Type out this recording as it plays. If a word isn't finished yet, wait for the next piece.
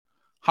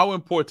How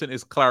important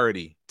is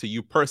clarity to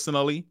you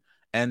personally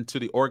and to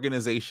the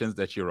organizations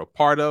that you're a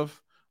part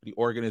of, the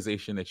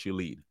organization that you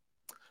lead?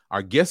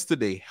 Our guest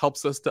today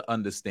helps us to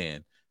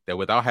understand that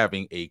without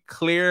having a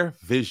clear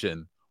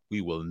vision,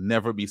 we will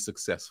never be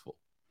successful.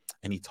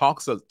 And he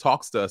talks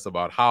to us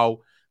about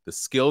how the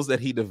skills that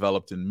he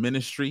developed in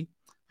ministry,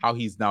 how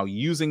he's now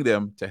using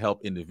them to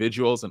help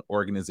individuals and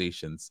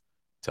organizations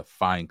to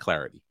find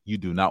clarity. You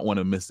do not want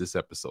to miss this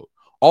episode.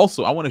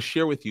 Also, I want to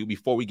share with you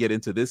before we get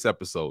into this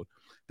episode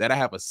that I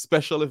have a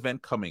special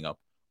event coming up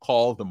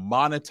called the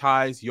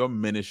Monetize Your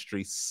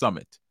Ministry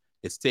Summit.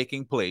 It's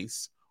taking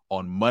place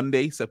on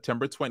Monday,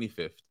 September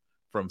 25th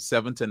from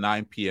 7 to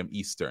 9 p.m.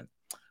 Eastern.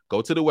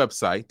 Go to the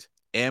website,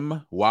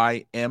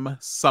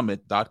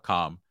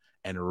 mymsummit.com,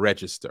 and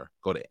register.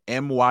 Go to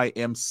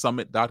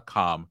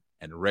mymsummit.com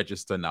and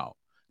register now.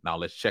 Now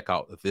let's check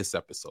out this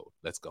episode.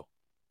 Let's go.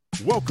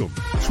 Welcome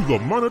to the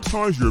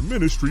Monetize Your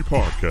Ministry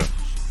podcast.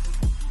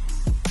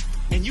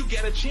 And you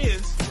get a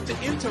chance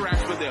to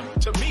interact with them.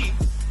 To me,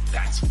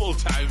 that's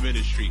full-time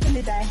ministry.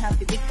 Did I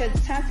happy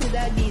because tackle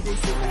that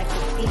business is like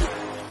a feed.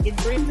 It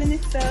brings in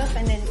itself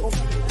and then it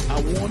opens it.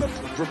 I want to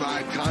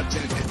provide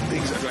content and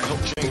things that are going to help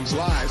change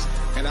lives,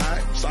 and I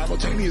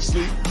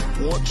simultaneously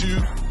want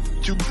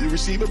to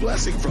receive a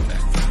blessing from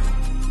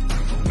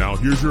that. Now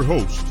here's your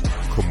host,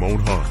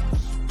 Kamon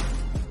Hines.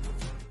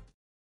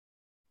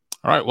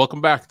 All right, welcome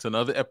back to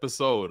another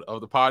episode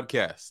of the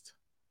podcast.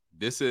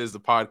 This is the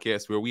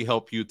podcast where we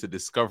help you to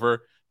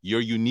discover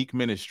your unique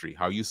ministry,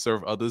 how you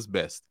serve others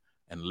best,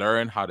 and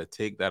learn how to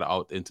take that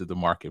out into the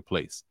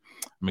marketplace.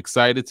 I'm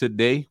excited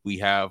today. We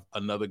have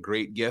another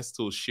great guest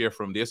who will share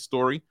from their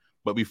story.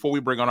 But before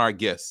we bring on our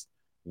guests,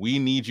 we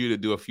need you to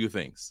do a few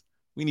things.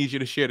 We need you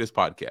to share this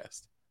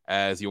podcast.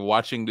 As you're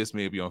watching this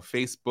maybe on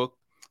Facebook,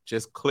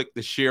 just click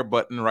the share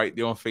button right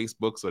there on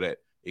Facebook so that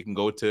it can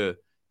go to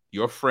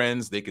your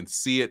friends. They can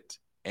see it.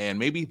 And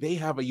maybe they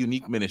have a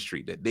unique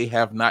ministry that they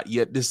have not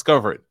yet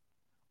discovered.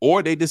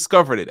 Or they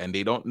discovered it and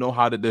they don't know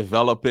how to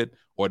develop it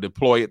or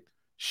deploy it.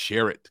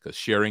 Share it, because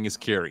sharing is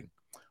caring.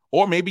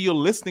 Or maybe you're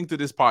listening to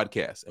this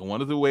podcast, and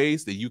one of the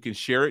ways that you can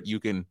share it, you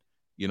can,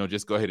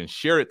 just go ahead and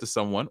share it to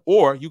someone,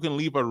 or you can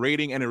leave a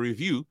rating and a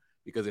review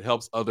because it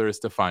helps others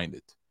to find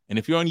it. And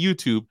if you're on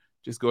YouTube,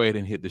 just go ahead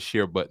and hit the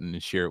share button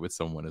and share it with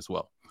someone as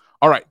well.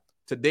 All right.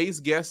 Today's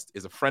guest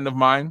is a friend of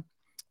mine.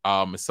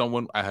 Is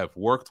someone I have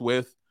worked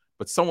with,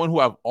 but someone who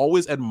I've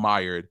always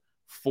admired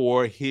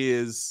for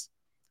his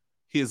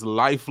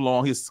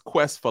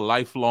quest for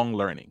lifelong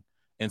learning.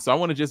 And so I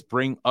want to just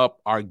bring up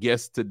our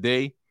guest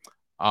today,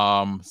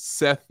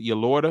 Seth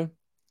Yelorda.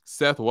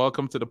 Seth,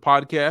 welcome to the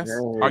podcast.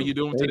 Hey, how are you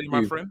doing today,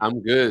 my friend?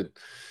 I'm good.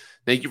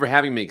 Thank you for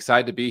having me.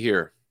 Excited to be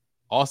here.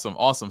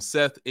 Awesome.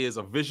 Seth is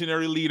a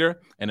visionary leader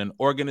and an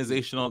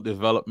organizational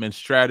development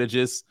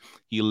strategist.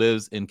 He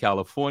lives in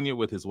California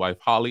with his wife,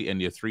 Holly, and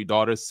their 3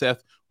 daughters.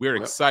 Seth, we're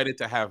excited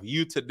to have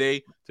you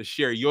today to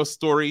share your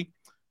story,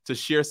 to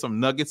share some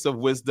nuggets of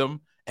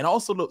wisdom, and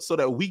also so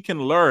that we can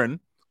learn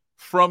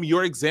from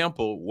your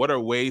example, what are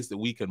ways that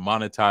we can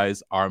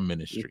monetize our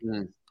ministry?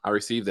 Mm-hmm. I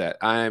received that.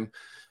 I'm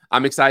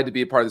excited to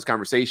be a part of this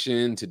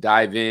conversation, to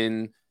dive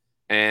in.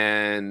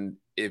 And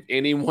if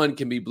anyone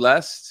can be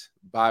blessed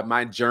by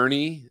my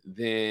journey,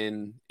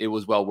 then it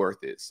was well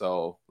worth it.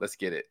 So let's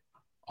get it.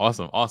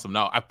 Awesome.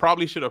 Now, I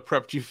probably should have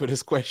prepped you for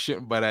this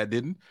question, but I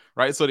didn't,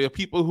 right? So there are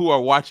people who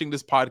are watching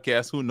this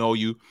podcast who know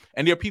you,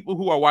 and there are people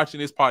who are watching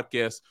this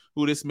podcast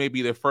who this may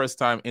be their first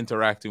time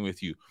interacting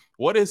with you.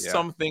 What is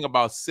something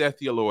about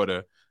Seth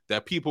Yelorda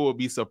that people will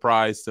be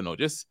surprised to know?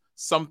 Just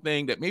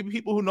something that maybe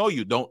people who know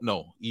you don't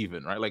know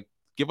even, right? Like,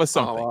 give us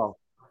something. Oh,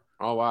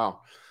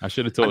 wow. I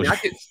should have told you.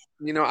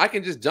 I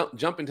can just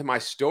jump into my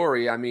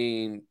story. I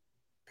mean,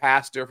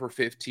 pastor for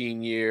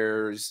 15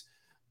 years.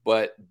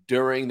 But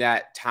during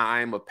that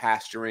time of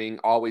pastoring,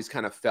 always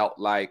kind of felt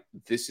like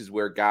this is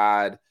where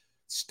God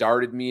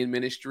started me in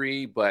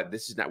ministry, but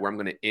this is not where I'm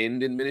going to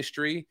end in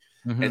ministry.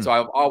 Mm-hmm. And so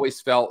I've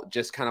always felt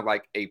just kind of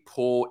like a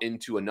pull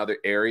into another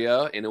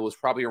area. And it was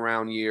probably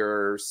around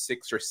year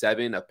 6 or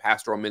 7 of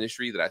pastoral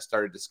ministry that I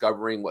started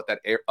discovering what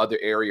that other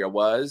area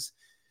was,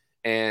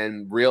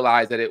 and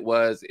realized that it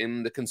was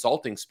in the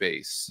consulting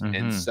space. Mm-hmm.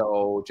 And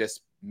so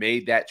just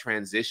made that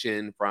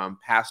transition from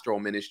pastoral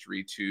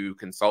ministry to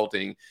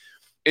consulting.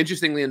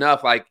 Interestingly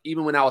enough, like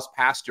even when I was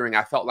pastoring,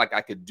 I felt like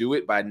I could do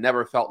it, but I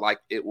never felt like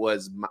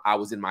I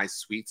was in my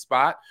sweet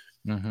spot.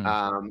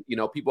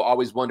 Mm-hmm. People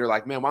always wonder,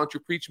 like, man, why don't you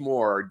preach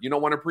more? You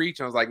don't want to preach?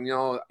 And I was like,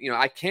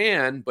 I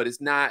can, but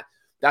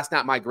that's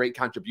not my great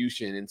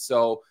contribution. And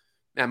so,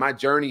 man, my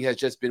journey has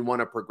just been one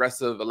of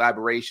progressive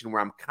elaboration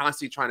where I'm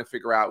constantly trying to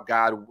figure out,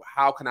 God,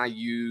 how can I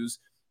use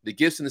the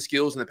gifts and the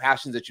skills and the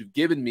passions that you've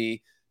given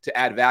me to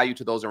add value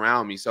to those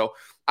around me? So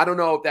I don't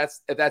know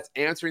if that's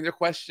answering their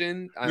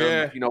question.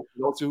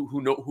 Those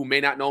who may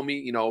not know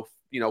me,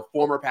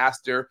 former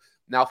pastor,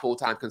 now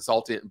full-time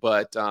consultant,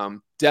 but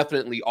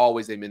definitely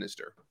always a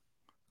minister.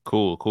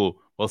 Cool.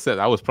 Well, Seth,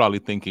 I was probably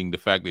thinking the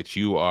fact that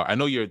I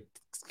know you're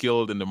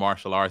skilled in the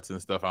martial arts and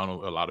stuff. I don't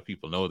know if a lot of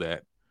people know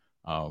that,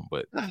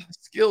 But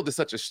Skilled is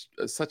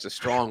such a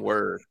strong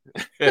word.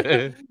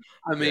 yeah,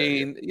 I yeah,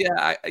 mean,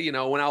 yeah,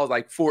 when I was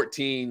like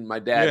 14, my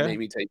dad yeah, made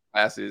me take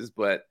classes,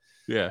 but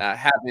yeah.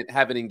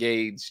 haven't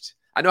engaged.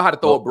 I know how to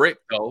throw a Well, brick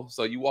though,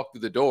 so you walk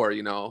through the door, and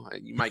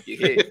you might get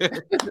hit.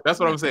 that's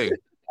what I'm saying.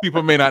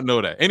 People may not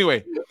know that.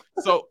 Anyway,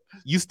 so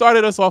you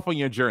started us off on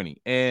your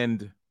journey,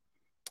 and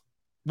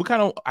we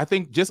kind of, I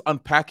think, just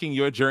unpacking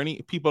your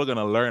journey, people are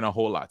gonna learn a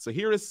whole lot. So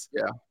here is,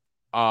 Yeah,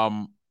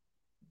 um,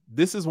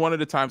 this is one of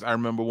the times I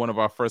remember one of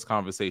our first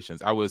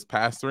conversations. I was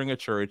pastoring a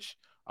church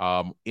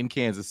in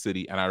Kansas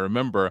City, and I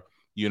remember,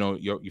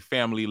 your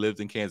family lived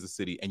in Kansas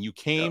City, and you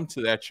yeah, came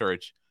to that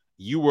church.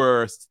 You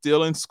were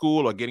still in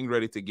school or getting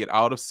ready to get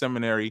out of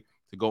seminary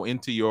to go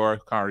into your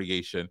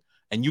congregation,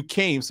 and you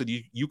came so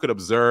you could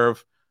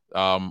observe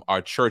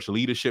our church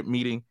leadership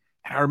meeting.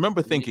 And I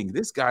remember mhm, thinking,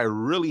 this guy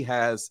really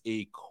has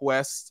a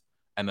quest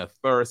and a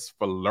thirst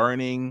for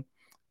learning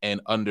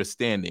and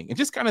understanding. And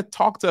just kind of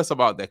talk to us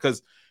about that,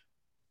 because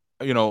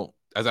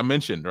as I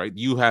mentioned, right,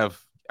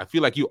 I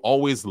feel like you're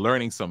always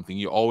learning something.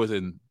 You're always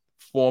in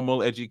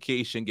formal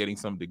education, getting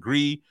some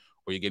degree,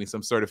 or you're getting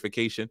some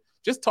certification.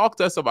 Just talk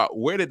to us about,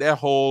 where did that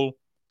whole,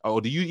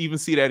 or do you even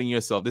see that in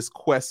yourself, this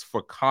quest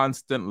for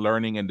constant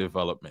learning and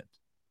development?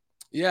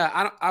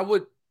 yeah.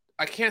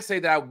 I can't say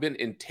that I've been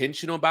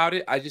intentional about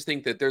it. I just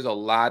think that there's a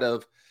lot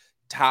of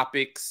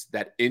topics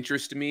that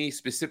interest me,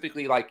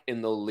 specifically like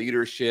in the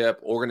leadership,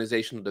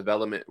 organizational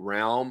development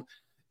realm.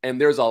 And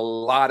there's a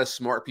lot of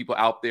smart people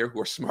out there who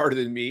are smarter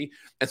than me.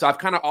 And so I've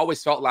kind of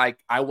always felt like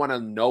I want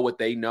to know what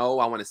they know.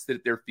 I want to sit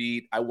at their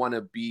feet. I want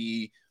to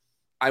be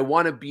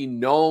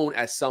known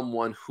as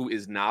someone who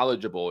is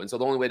knowledgeable. And so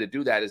the only way to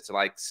do that is to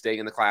like stay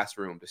in the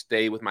classroom, to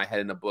stay with my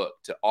head in a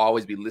book, to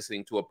always be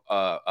listening to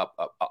a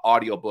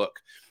audio book.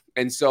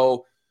 And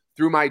so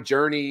through my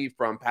journey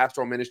from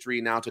pastoral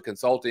ministry now to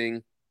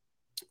consulting,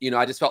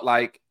 I just felt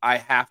like I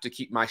have to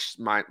keep my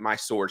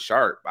sword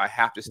sharp. I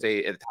have to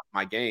stay at the top of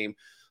my game.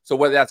 So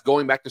whether that's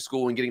going back to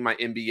school and getting my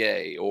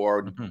MBA,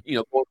 or Mhm.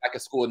 going back to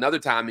school another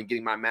time and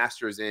getting my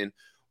master's in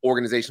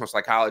organizational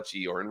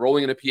psychology, or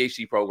enrolling in a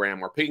PhD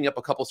program, or picking up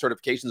a couple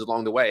certifications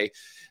along the way,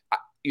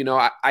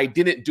 I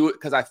didn't do it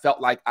because I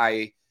felt like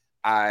I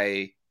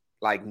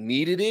like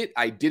needed it.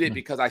 I did it Mhm.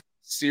 because I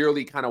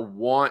sincerely kind of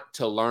want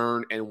to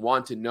learn and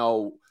want to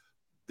know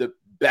the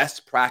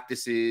best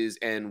practices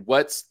and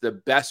what's the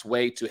best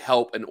way to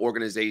help an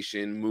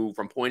organization move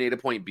from point A to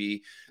point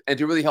B, and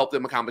to really help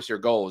them accomplish their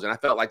goals. And I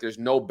felt like there's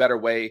no better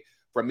way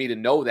for me to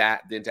know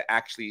that than to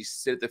actually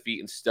sit at the feet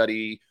and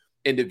study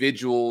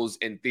individuals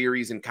and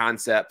theories and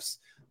concepts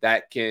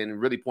that can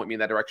really point me in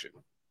that direction.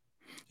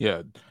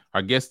 Yeah.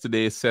 Our guest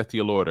today is Seth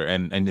Yelorda.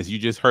 And as you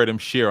just heard him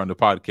share on the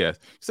podcast,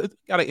 he said,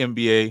 got an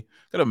MBA,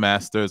 got a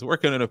master's,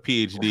 working on a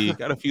PhD,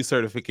 got a few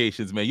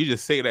certifications, man. You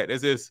just say that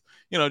as this,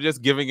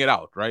 just giving it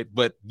out, right?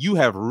 But you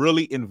have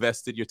really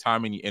invested your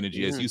time and your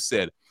energy, as Mhm. you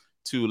said,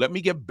 to let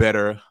me get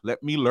better,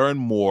 let me learn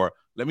more,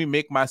 let me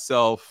make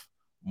myself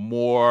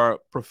more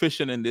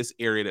proficient in this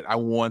area that I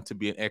want to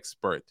be an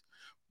expert.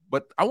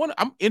 But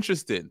I'm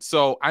interested.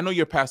 So I know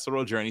your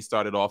pastoral journey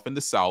started off in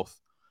the South.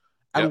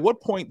 At Yep.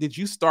 what point did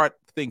you start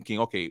thinking,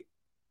 okay,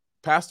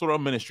 pastoral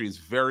ministry is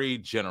very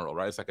general,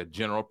 right? It's like a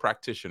general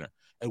practitioner.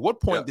 At what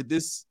point Yep. did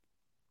this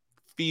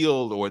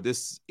field or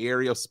this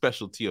area of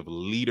specialty of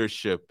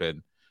leadership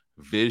and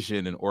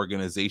vision and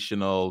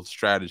organizational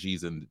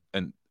strategies and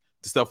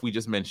the stuff we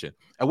just mentioned,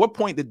 at what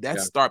point did that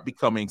Yeah. start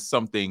becoming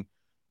something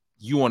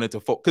you wanted to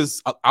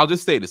focus? Because I'll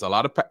just say this: a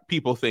lot of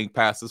people think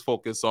pastors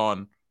focus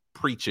on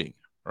preaching,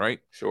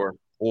 right, Sure.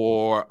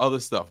 or other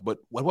stuff. But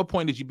at what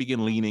point did you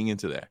begin leaning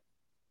into that?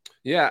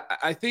 Yeah,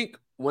 I think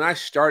when I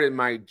started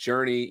my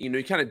journey,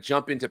 you kind of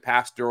jump into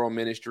pastoral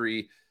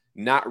ministry,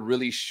 not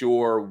really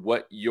sure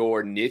what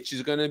your niche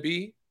is going to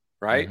be,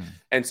 right? Mm-hmm.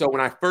 And so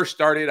when I first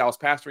started, I was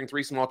pastoring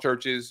 3 small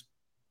churches,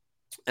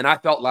 and I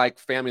felt like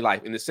family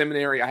life. In the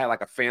seminary, I had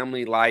like a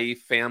family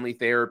life, family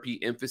therapy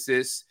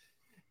emphasis.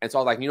 And so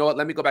I was like, you know what?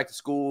 Let me go back to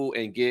school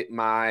and get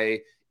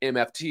my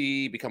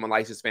MFT, become a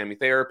licensed family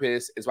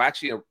therapist. And so I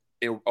actually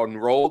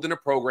enrolled in a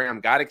program,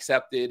 got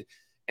accepted.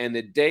 And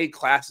the day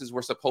classes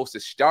were supposed to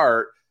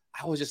start,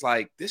 I was just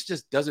like, this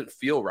just doesn't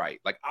feel right.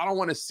 Like, I don't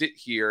want to sit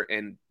here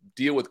and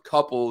deal with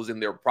couples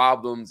and their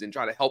problems and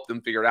try to help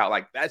them figure it out.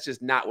 Like, that's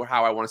just not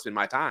how I want to spend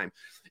my time.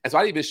 And so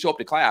I didn't even show up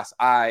to class.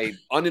 I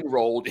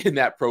unenrolled in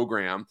that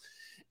program.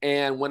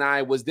 And when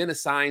I was then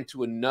assigned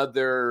to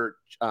another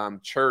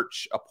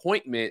church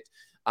appointment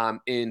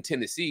in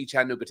Tennessee,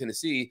 Chattanooga,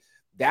 Tennessee,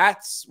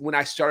 that's when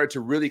I started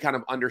to really kind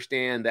of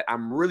understand that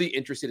I'm really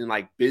interested in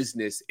like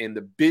business and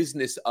the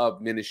business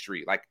of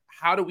ministry. Like,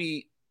 how do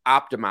we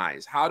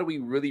optimize? How do we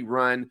really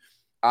run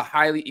a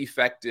highly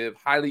effective,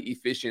 highly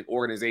efficient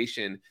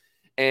organization?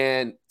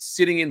 And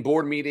sitting in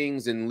board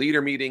meetings and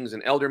leader meetings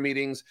and elder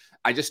meetings,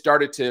 I just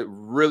started to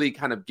really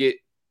kind of get,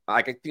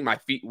 like, I think my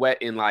feet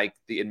wet in like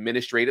the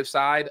administrative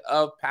side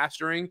of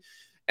pastoring.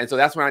 And so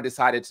that's when I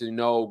decided to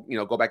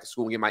go back to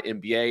school and get my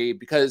MBA,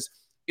 because,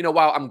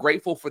 while I'm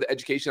grateful for the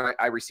education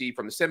I received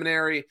from the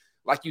seminary,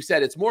 like you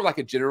said, it's more like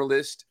a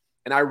generalist.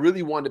 And I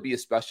really wanted to be a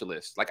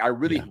specialist. Like I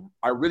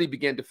really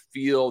began to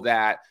feel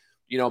that,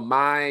 you know,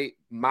 my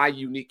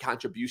unique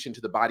contribution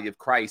to the body of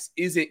Christ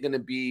isn't going to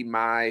be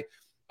my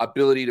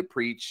ability to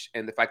preach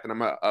and the fact that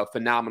I'm a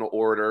phenomenal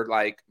orator.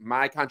 Like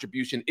my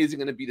contribution isn't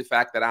going to be the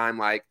fact that I'm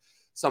like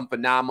some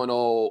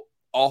phenomenal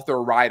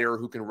author writer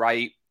who can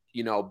write,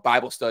 you know,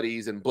 Bible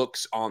studies and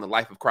books on the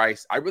life of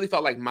Christ. I really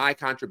felt like my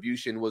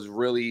contribution was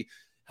really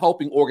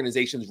helping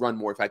organizations run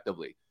more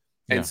effectively.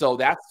 And so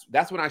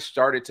that's when I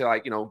started to,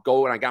 like, you know,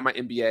 go and I got my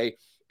MBA,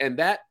 and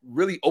that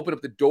really opened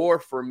up the door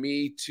for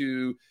me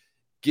to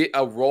get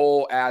a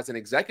role as an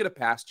executive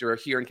pastor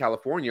here in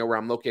California, where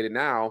I'm located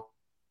now.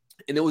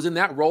 And it was in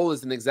that role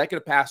as an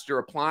executive pastor,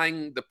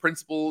 applying the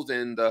principles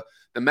and the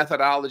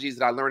methodologies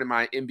that I learned in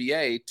my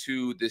MBA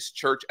to this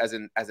church as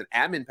an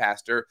admin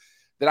pastor,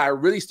 that I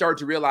really started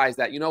to realize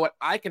that, you know what,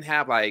 I can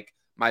have like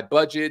my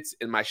budgets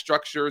and my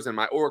structures and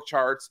my org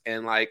charts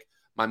and like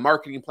my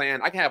marketing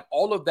plan. I can have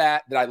all of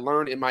that I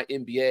learned in my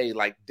MBA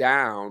like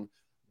down.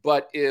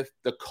 But if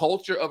the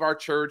culture of our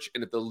church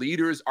and if the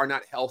leaders are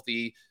not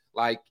healthy,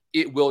 like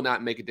it will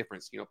not make a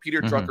difference. You know,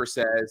 Peter Drucker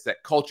says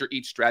that culture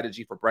eats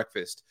strategy for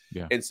breakfast.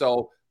 Yeah. And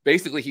so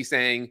basically he's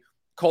saying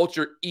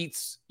culture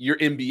eats your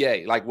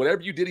MBA. Like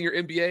whatever you did in your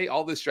MBA,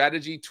 all the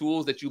strategy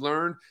tools that you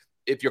learned,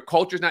 if your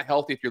culture is not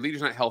healthy, if your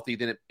leader's not healthy,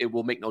 then it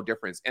will make no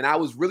difference. And I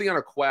was really on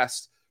a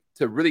quest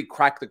to really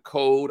crack the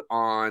code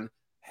on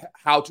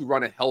how to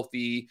run a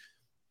healthy,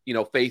 you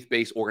know,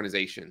 faith-based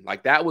organization.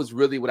 Like that was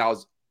really what I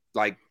was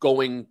like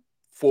going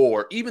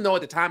for, even though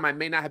at the time I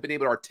may not have been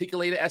able to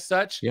articulate it as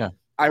such. Yeah.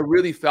 I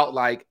really felt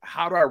like,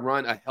 how do I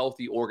run a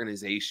healthy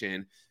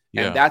organization?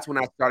 Yeah. And that's when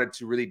I started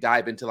to really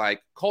dive into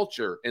like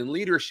culture and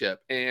leadership.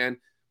 And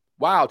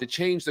wow, to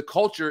change the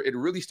culture, it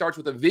really starts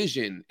with a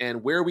vision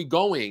and where are we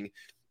going?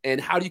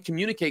 And how do you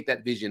communicate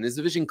that vision? Is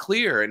the vision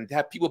clear? And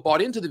have people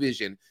bought into the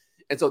vision?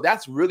 And so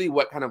that's really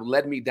what kind of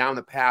led me down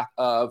the path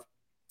of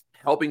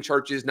helping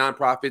churches,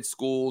 nonprofits,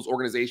 schools,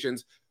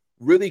 organizations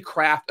really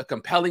craft a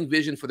compelling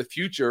vision for the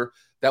future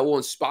that will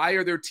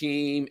inspire their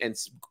team and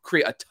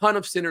create a ton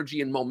of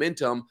synergy and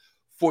momentum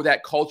for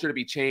that culture to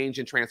be changed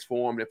and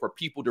transformed, and for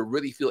people to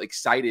really feel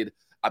excited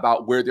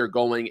about where they're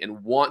going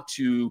and want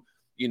to,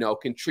 you know,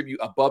 contribute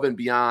above and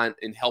beyond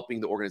in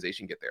helping the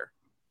organization get there.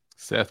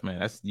 Seth,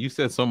 man, you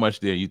said so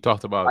much there. You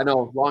talked about. I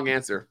know, long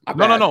answer.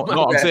 No.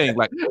 I'm saying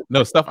like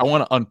stuff I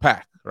want to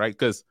unpack, right?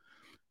 Because,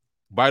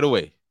 by the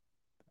way,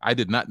 I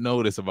did not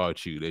know this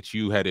about you, that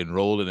you had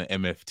enrolled in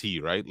an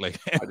MFT, right? Like,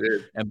 I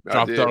did, and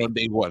dropped out on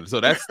day one. So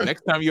that's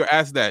next time you're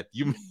asked that,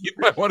 you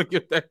might want to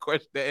give that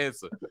question the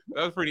answer.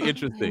 That was pretty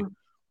interesting.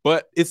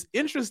 But it's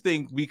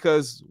interesting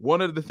because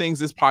one of the things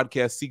this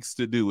podcast seeks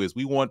to do is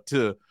we want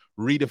to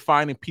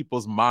redefine in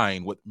people's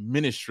mind what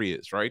ministry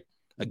is, right?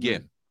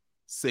 Again,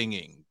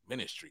 singing,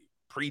 ministry,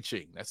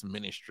 preaching, that's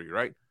ministry,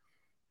 right?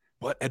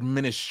 But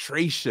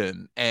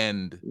administration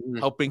and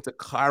helping to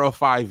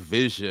clarify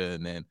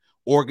vision and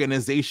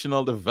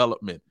organizational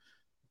development,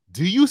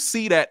 do you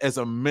see that as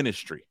a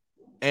ministry?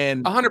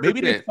 And 100%, maybe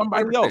there's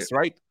somebody 100%. Else,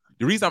 right?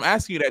 The reason I'm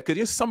asking you that, because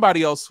there's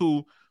somebody else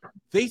who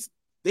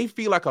they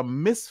feel like a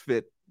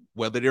misfit,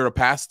 whether they're a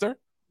pastor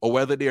or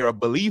whether they're a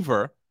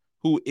believer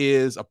who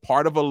is a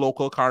part of a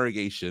local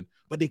congregation,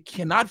 but they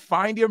cannot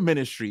find your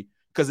ministry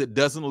because it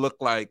doesn't look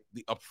like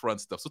the upfront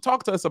stuff. So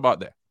talk to us about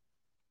that.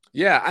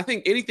 Yeah, I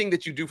think anything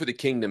that you do for the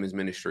kingdom is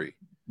ministry,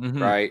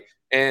 right?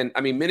 And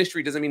I mean,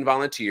 ministry doesn't mean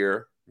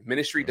volunteer.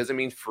 Ministry doesn't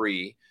mean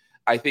free.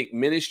 I think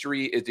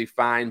ministry is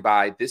defined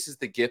by, this is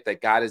the gift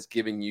that God has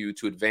given you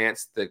to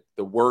advance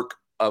the work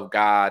of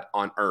God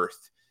on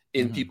earth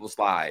in people's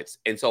lives.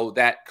 And so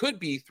that could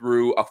be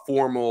through a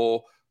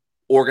formal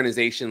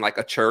organization like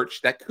a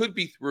church. That could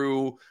be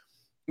through,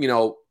 you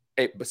know,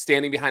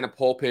 standing behind a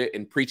pulpit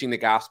and preaching the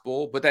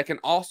gospel. But that can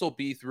also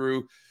be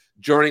through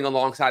journeying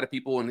alongside of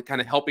people and kind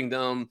of helping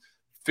them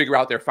figure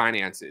out their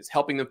finances,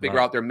 helping them figure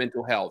out their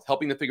mental health,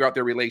 helping them figure out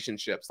their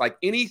relationships. Like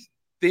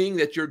anything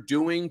that you're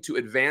doing to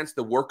advance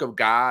the work of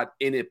God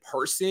in a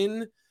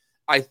person,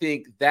 I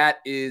think that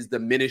is the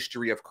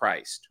ministry of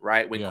Christ,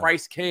 right? When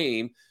Christ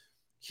came,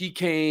 he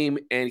came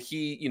and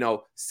he, you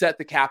know, set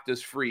the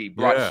captives free,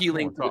 brought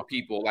healing to the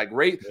people,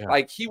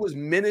 like he was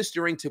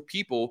ministering to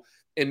people.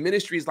 And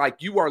ministry is like,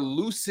 you are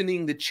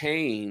loosening the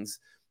chains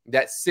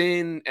that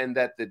sin and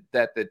that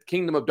the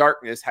kingdom of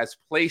darkness has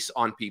placed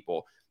on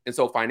people. And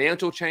so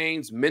financial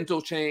chains,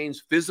 mental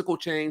chains, physical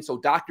chains. So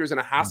doctors in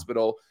a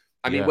hospital,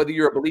 I mean, whether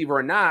you're a believer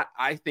or not,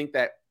 I think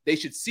that they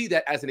should see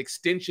that as an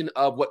extension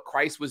of what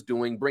Christ was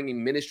doing,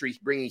 bringing ministry,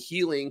 bringing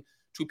healing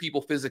to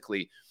people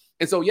physically.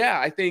 And so,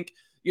 I think,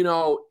 you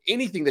know,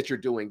 anything that you're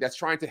doing that's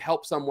trying to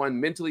help someone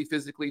mentally,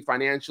 physically,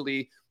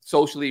 financially,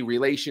 socially,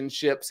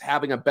 relationships,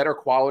 having a better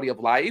quality of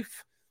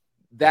life,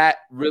 that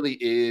really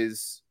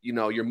is, you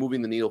know, you're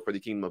moving the needle for the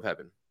kingdom of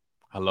heaven.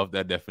 I love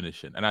that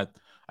definition. And I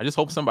just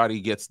hope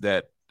somebody gets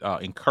that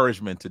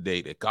encouragement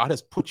today, that God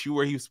has put you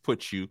where he's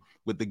put you,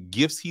 with the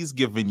gifts he's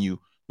given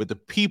you, with the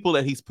people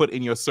that he's put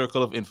in your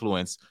circle of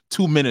influence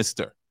to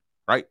minister,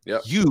 right?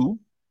 Yep. You,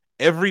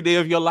 every day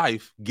of your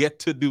life, get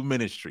to do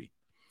ministry.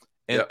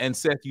 And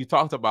Seth, you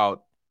talked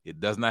about It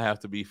does not have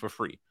to be for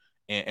free.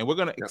 And we're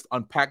going to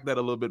unpack that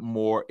a little bit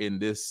more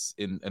in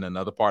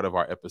another part of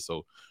our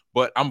episode.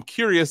 But I'm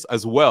curious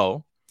as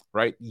well,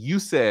 right? You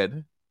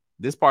said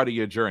this part of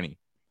your journey,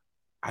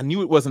 I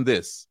knew it wasn't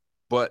this,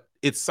 but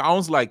it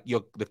sounds like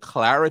the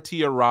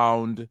clarity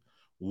around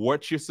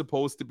what you're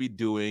supposed to be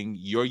doing,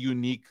 your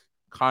unique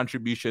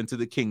contribution to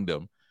the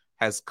kingdom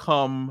has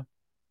come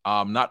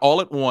not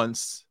all at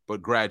once,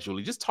 but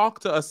gradually. Just talk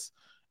to us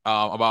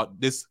about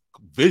this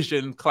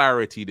vision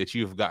clarity that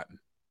you've gotten.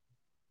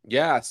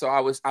 Yeah, so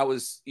I was,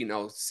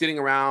 sitting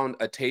around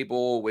a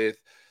table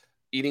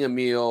eating a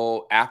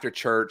meal after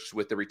church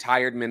with the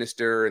retired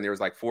minister, and there was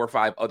like 4 or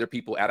 5 other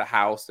people at a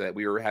house that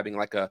we were having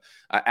like a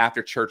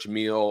after church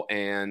meal,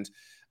 and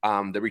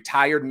the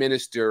retired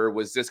minister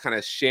was just kind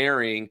of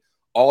sharing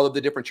all of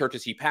the different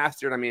churches he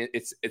pastored. I mean,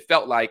 it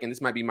felt like, and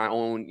this might be my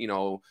own,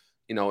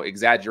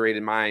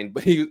 exaggerated mind,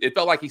 but it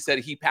felt like he said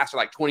he pastored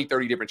like 20,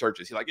 30 different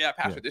churches. He's like, yeah,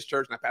 I pastored this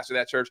church and I pastored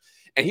that church.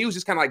 And he was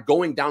just kind of like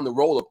going down the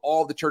roll of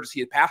all the churches he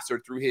had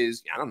pastored through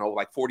his, I don't know,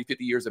 like 40,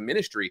 50 years of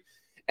ministry.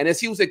 And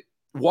as he was like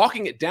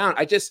walking it down,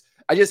 I just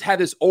had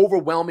this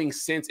overwhelming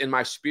sense in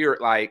my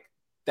spirit, like,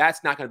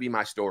 that's not going to be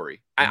my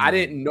story. I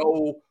didn't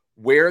know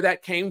where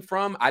that came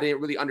from. I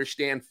didn't really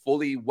understand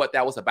fully what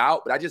that was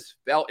about, but I just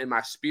felt in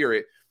my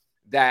spirit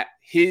that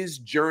his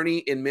journey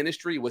in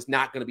ministry was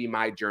not going to be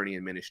my journey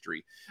in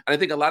ministry. And I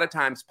think a lot of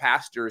times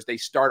pastors, they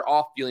start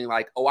off feeling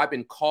like, oh, I've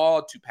been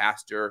called to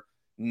pastor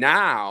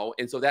now,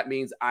 and so that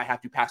means I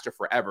have to pastor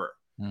forever,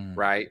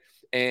 right?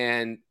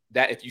 And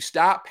that if you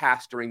stop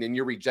pastoring, then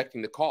you're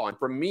rejecting the call. And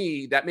for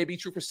me, that may be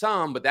true for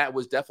some, but that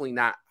was definitely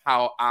not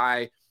how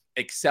I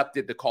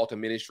accepted the call to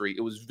ministry.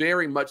 It was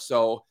very much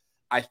so,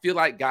 I feel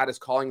like God is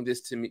calling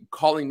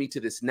me to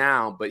this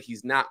now, but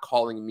he's not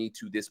calling me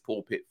to this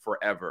pulpit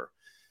forever.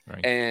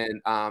 Right.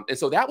 And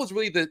so that was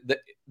really the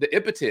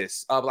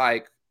impetus of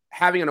like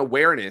having an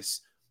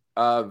awareness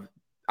of,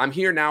 I'm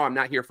here now, I'm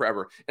not here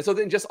forever. And so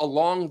then just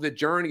along the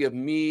journey of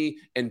me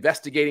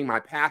investigating my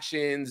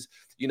passions,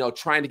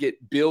 trying to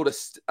build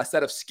a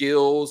set of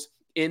skills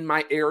in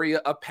my area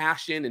of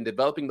passion and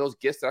developing those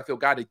gifts that I feel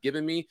God had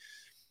given me,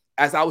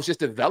 as I was just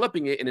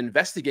developing it and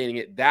investigating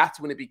it, that's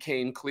when it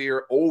became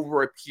clear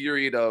over a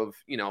period of,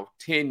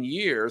 10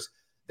 years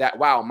that,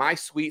 wow, my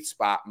sweet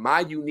spot, my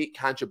unique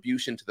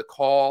contribution to the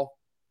call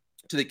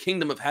to the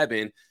kingdom of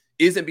heaven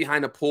isn't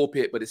behind a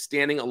pulpit, but it's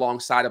standing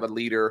alongside of a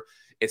leader.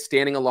 It's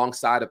standing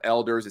alongside of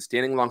elders. It's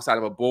standing alongside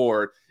of a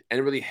board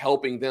and really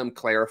helping them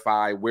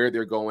clarify where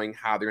they're going,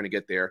 how they're going to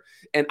get there.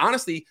 And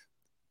honestly,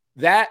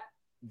 that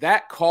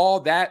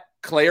call, that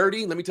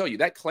clarity, let me tell you,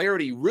 that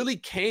clarity really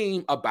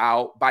came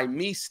about by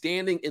me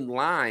standing in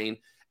line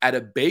at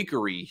a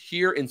bakery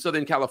here in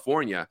Southern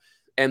California.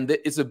 And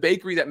it's a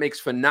bakery that makes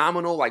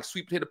phenomenal, like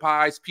sweet potato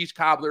pies, peach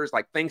cobblers,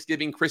 like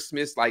Thanksgiving,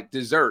 Christmas, like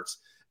desserts.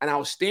 And I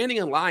was standing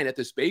in line at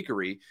this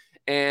bakery,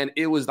 and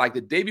it was like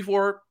the day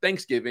before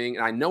Thanksgiving.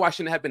 And I know I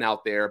shouldn't have been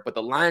out there, but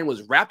the line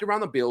was wrapped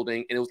around the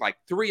building, and it was like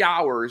 3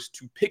 hours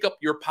to pick up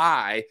your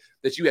pie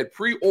that you had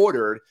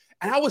pre-ordered.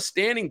 And I was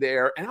standing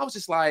there, and I was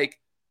just like,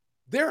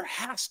 there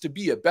has to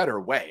be a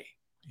better way,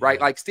 right?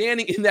 Like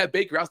standing in that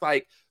bakery, I was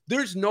like,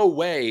 there's no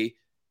way.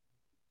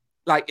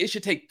 Like, it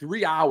should take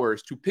 3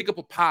 hours to pick up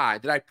a pie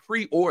that I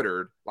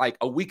pre-ordered like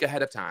a week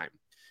ahead of time.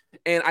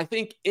 And I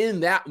think in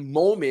that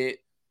moment,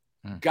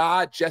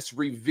 God just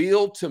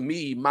revealed to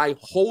me my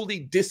holy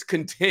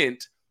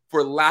discontent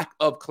for lack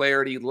of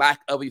clarity, lack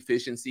of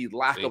efficiency,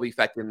 lack of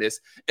effectiveness,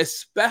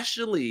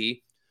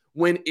 especially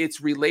when it's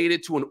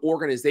related to an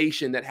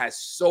organization that has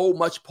so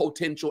much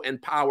potential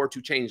and power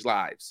to change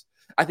lives.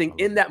 I think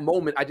in that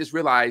moment, I just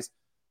realized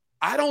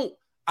I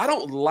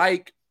don't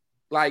like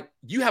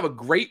you have a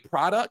great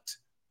product,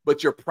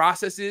 but your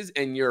processes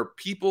and your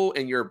people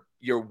and your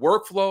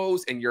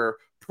workflows and your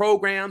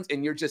programs,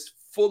 and you're just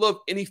full of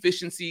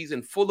inefficiencies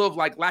and full of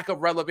like lack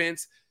of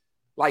relevance.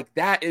 Like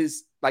that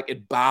is like,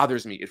 it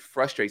bothers me. It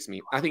frustrates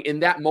me. I think in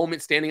that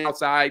moment, standing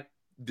outside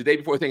the day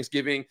before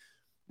Thanksgiving,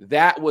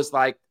 that was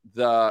like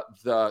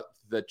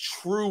the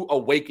true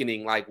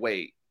awakening. Like,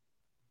 wait,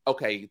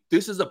 okay,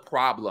 this is a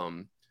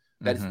problem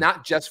that is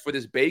not just for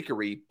this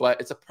bakery,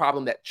 but it's a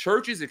problem that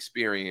churches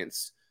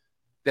experience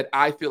that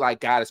I feel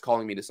like God is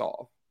calling me to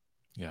solve.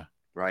 Yeah.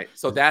 Right.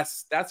 So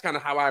that's kind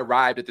of how I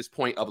arrived at this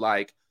point of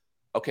like,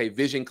 okay,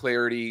 vision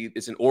clarity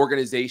is an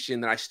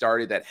organization that I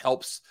started that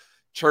helps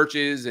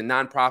churches and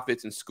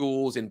nonprofits and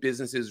schools and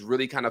businesses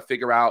really kind of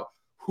figure out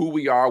who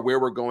we are, where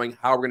we're going,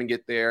 how we're going to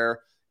get there,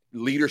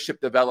 leadership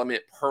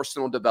development,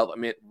 personal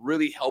development,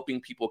 really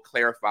helping people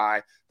clarify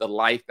the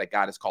life that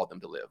God has called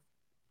them to live.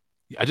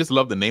 I just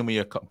love the name of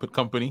your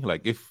company.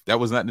 Like, if that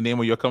was not the name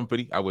of your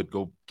company, I would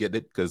go get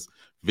it, because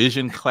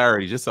vision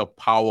clarity, just a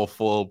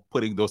powerful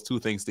putting those two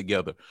things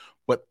together.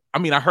 But I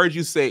mean, I heard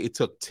you say it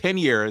took 10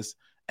 years,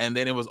 and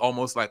then it was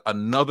almost like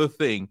another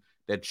thing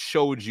that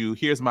showed you,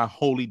 here's my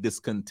holy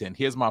discontent,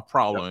 here's my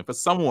problem. And for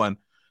someone,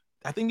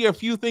 I think there are a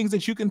few things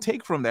that you can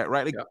take from that,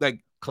 right?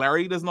 Like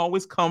clarity doesn't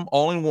always come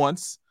all in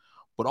once,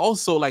 but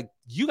also like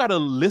you got to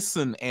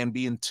listen and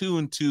be in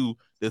tune to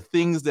the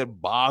things that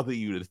bother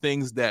you, the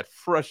things that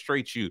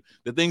frustrate you,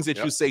 the things that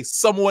you say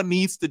someone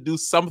needs to do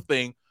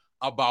something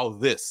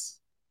about this,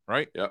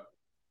 right? Yep.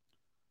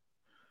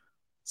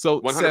 So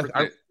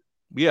 100%.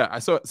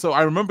 Seth, so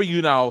I remember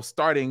you now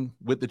starting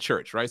with the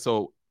church, right?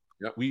 So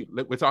we're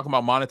talking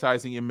about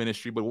monetizing your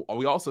ministry, but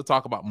we also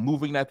talk about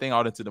moving that thing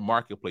out into the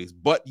marketplace.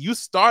 But you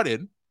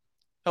started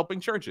helping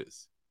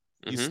churches.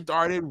 You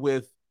started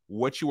with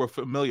what you were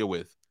familiar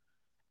with.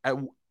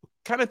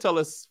 Kind of tell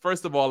us,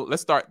 first of all,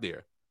 let's start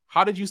there.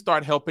 How did you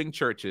start helping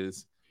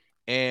churches?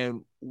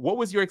 And what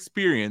was your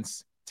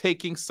experience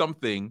taking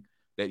something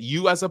that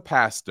you as a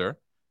pastor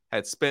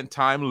had spent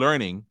time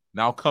learning,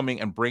 now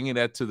coming and bringing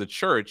that to the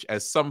church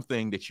as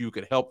something that you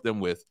could help them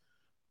with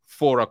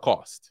for a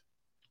cost?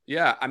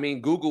 Yeah, I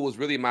mean, Google was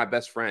really my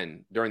best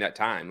friend during that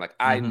time. Like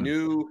I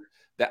knew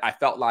that I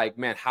felt like,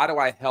 man, how do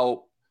I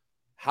help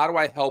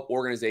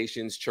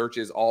organizations,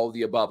 churches, all of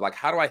the above? Like,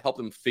 how do I help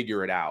them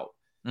figure it out?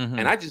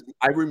 And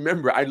I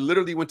remember I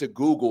literally went to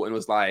Google and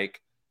was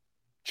like,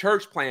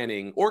 church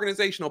planning,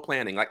 organizational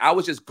planning. Like I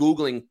was just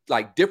Googling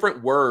like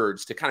different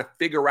words to kind of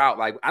figure out,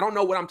 like, I don't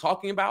know what I'm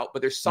talking about,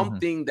 but there's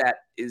something that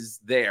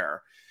is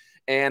there.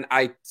 And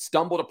I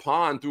stumbled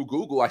upon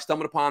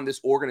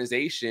this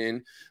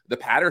organization, the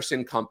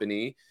Patterson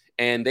Company,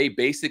 and they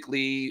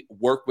basically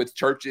work with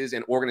churches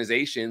and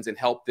organizations and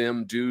help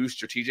them do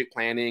strategic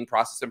planning,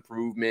 process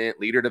improvement,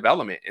 leader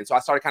development. And so I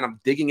started kind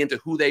of digging into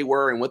who they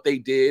were and what they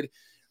did.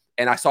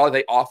 And I saw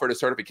they offered a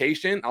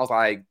certification. I was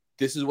like,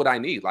 this is what I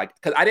need. Like,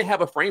 because I didn't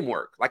have a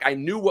framework. Like I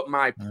knew what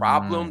my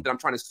problem that I'm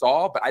trying to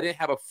solve, but I didn't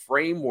have a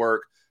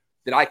framework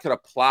that I could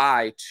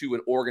apply to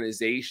an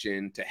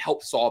organization to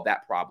help solve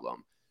that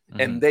problem.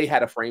 And they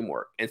had a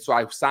framework. And so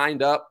I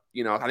signed up,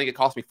 I think it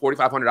cost me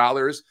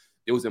 $4,500.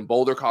 It was in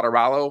Boulder,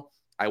 Colorado.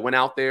 I went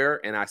out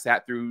there and I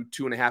sat through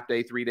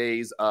 3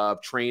 days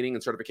of training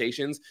and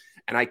certifications.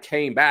 And I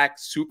came back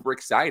super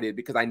excited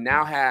because I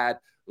now had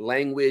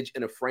language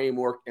and a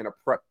framework and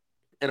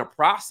a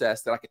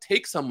process that I could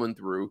take someone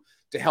through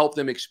to help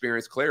them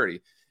experience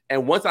clarity.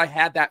 And once I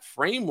had that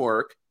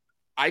framework,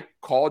 I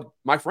called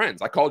my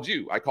friends. I called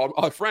you. I called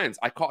other friends.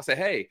 Said,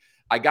 hey,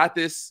 I got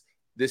this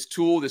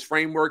tool, this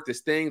framework, this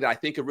thing that I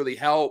think could really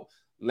help.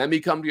 Let me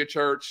come to your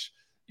church.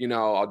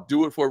 I'll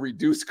do it for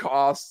reduced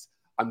costs.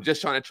 I'm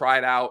just trying to try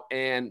it out.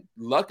 And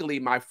luckily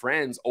my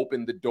friends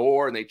opened the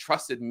door and they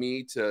trusted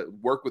me to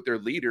work with their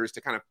leaders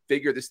to kind of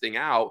figure this thing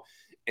out.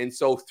 And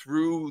so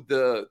through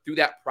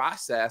that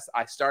process,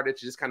 I started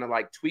to just kind of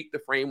like tweak the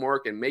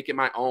framework and make it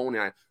my own.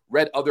 And I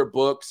read other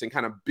books and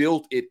kind of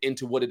built it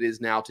into what it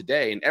is now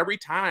today. And every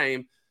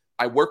time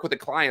I work with a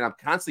client, I'm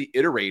constantly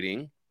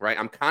iterating, right?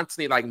 I'm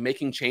constantly like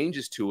making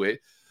changes to it.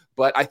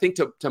 But I think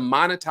to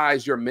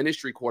monetize your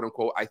ministry, quote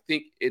unquote, I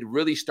think it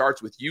really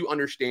starts with you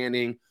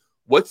understanding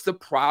what's the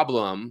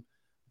problem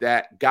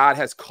that God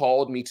has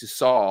called me to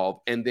solve.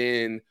 And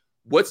then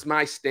what's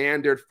my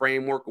standard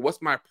framework?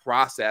 What's my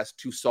process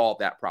to solve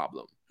that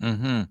problem?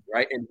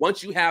 Right. And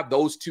once you have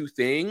those two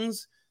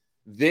things,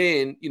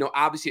 then,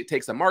 obviously it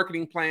takes a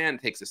marketing plan,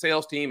 it takes a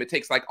sales team, it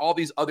takes like all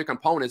these other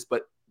components,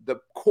 but the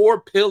core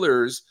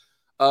pillars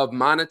of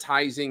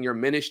monetizing your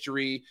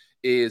ministry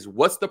is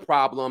what's the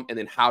problem and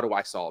then how do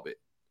I solve it?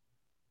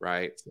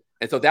 Right.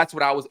 And so that's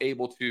what I was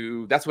able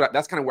to, that's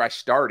kind of where I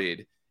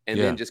started and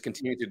then just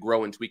continue to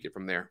grow and tweak it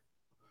from there.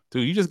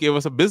 Dude, you just gave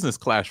us a business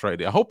class right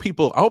there. I hope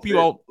you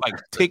all like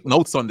take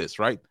notes on this,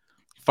 right?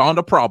 Found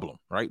a problem,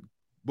 right?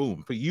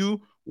 Boom. For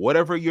you,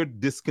 whatever you're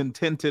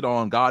discontented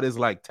on, God is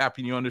like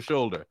tapping you on the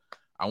shoulder.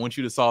 I want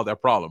you to solve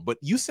that problem. But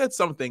you said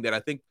something that I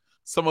think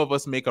some of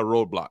us make a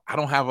roadblock. I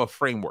don't have a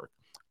framework.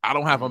 I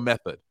don't have a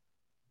method.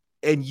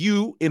 And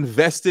you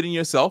invested in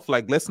yourself.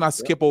 Like, let's not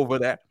skip over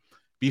that.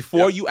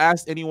 Before you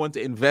asked anyone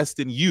to invest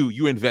in you,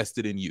 you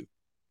invested in you.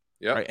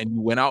 Right? And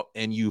you went out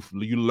and you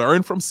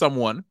learned from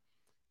someone.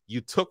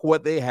 You took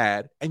what they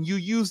had and you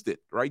used it,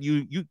 right?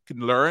 You can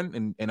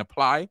learn and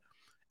apply.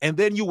 And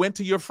then you went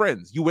to your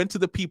friends. You went to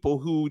the people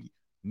who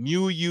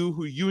knew you,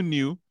 who you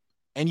knew,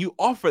 and you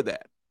offer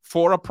that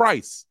for a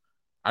price.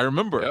 I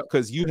remember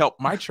because you helped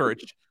my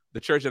church, the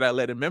church that I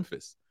led in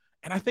Memphis.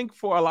 And I think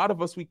for a lot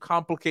of us, we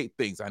complicate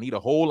things. I need a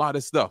whole lot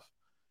of stuff.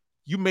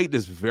 You made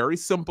this very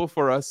simple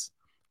for us.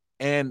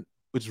 And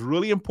it's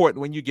really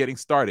important when you're getting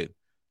started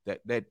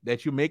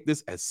that you make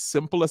this as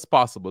simple as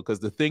possible,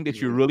 because the thing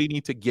that you really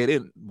need to get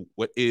in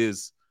what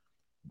is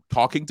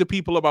talking to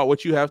people about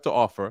what you have to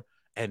offer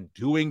and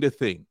doing the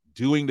thing,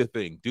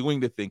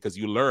 because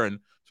you learn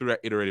through that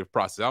iterative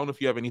process. I don't know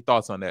if you have any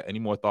thoughts on that, any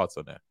more thoughts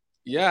on that.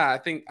 Yeah, I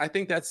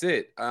think that's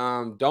it.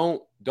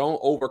 Don't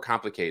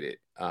overcomplicate it.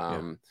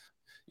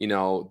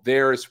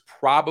 There's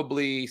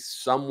probably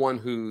someone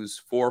who's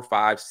 4,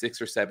 5,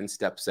 6, or 7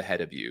 steps ahead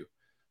of you,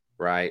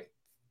 right?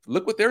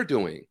 Look what they're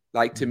doing.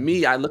 Like, to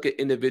me, I look at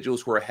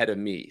individuals who are ahead of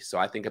me. So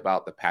I think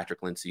about the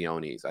Patrick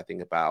Lencioni's. I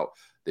think about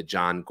the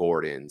John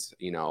Gordons.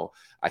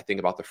 I think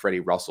about the Freddie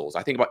Russells.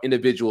 I think about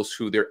individuals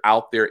who they're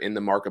out there in the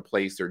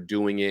marketplace. They're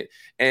doing it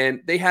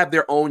and they have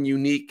their own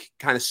unique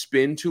kind of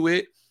spin to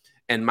it.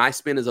 and my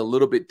spin is a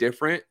little bit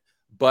different.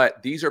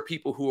 But these are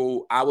people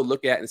who I would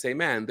look at and say,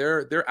 man,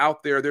 they're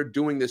out there, they're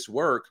doing this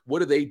work.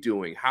 What are they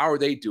doing? How are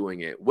they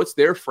doing it? What's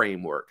their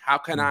framework? How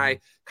can I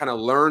kind of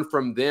learn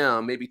from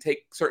them, maybe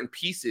take certain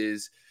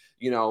pieces,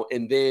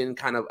 and then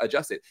kind of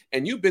adjust it?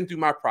 And you've been through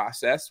my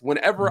process.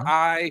 Whenever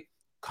I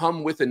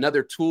come with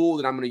another tool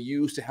that I'm going to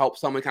use to help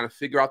someone kind of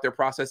figure out their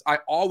process, I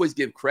always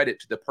give credit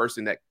to the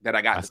person that I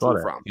got the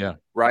tool from. Yeah.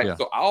 Right. Yeah.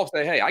 So I'll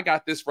say, hey, I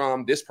got this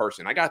from this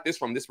person. I got this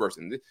from this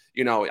person.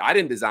 I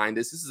didn't design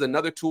this. This is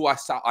another tool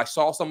I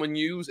saw someone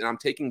use, and I'm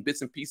taking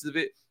bits and pieces of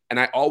it. And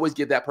I always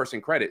give that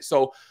person credit.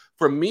 So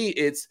for me,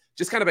 it's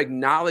just kind of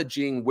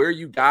acknowledging where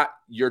you got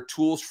your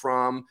tools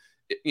from,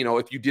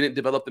 if you didn't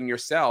develop them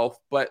yourself,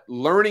 but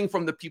learning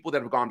from the people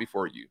that have gone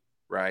before you.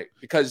 Right.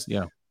 Because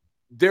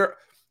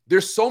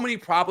there's so many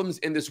problems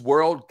in this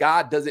world.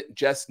 God doesn't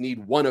just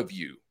need one of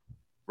you,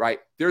 right?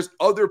 There's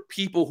other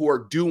people who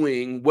are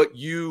doing what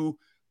you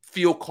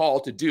feel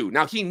called to do.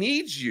 Now, he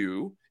needs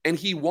you and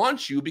he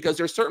wants you because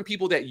there's certain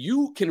people that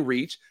you can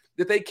reach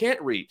that they can't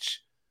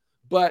reach.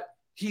 But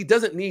he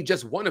doesn't need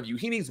just one of you.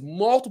 He needs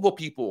multiple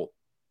people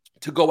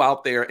to go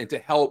out there and to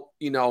help,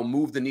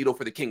 move the needle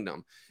for the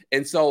kingdom.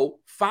 And so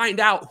find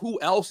out who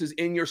else is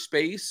in your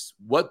space,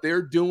 what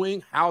they're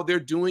doing, how they're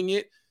doing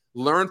it.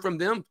 Learn from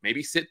them,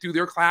 maybe sit through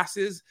their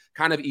classes,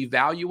 kind of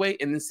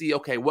evaluate, and then see,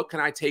 okay, what can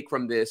I take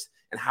from this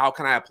and how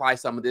can I apply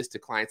some of this to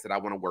clients that I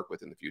want to work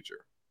with in the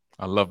future?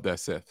 I love that,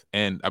 Seth.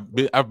 And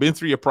I've been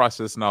through your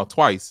process now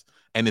twice,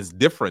 and it's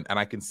different, and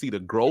I can see the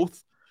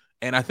growth.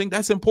 And I think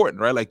that's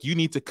important, right? Like, you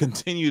need to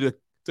continue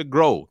to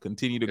grow,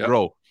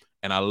 grow.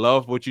 And I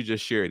love what you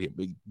just shared here.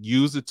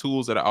 Use the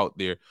tools that are out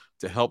there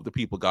to help the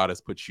people God has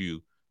put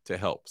you to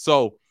help.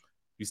 So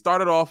you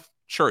started off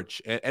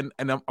church, and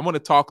I'm going to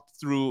talk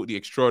through the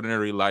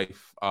Extraordinary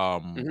Life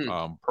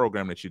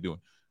program that you're doing,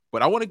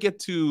 but I want to get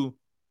to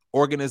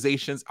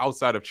organizations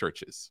outside of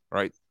churches,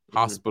 right?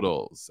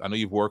 Hospitals. I know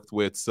you've worked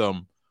with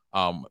some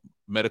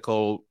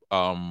medical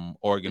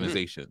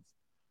organizations.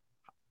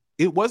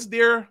 It was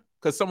there,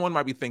 because someone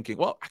might be thinking,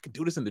 well, I could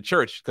do this in the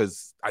church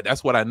because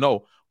that's what I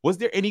know. Was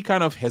there any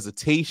kind of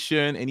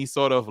hesitation, any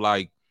sort of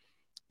like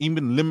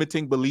even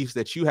limiting beliefs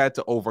that you had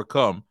to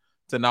overcome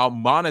to now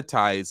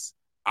monetize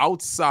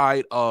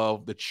outside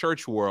of the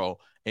church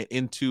world and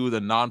into the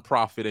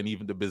nonprofit and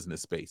even the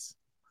business space?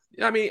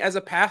 Yeah, I mean, as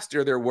a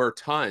pastor, there were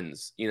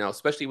tons,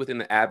 especially within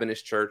the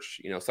Adventist church.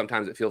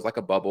 Sometimes it feels like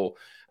a bubble,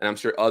 and I'm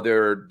sure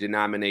other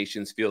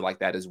denominations feel like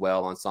that as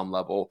well on some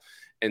level.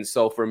 And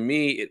so for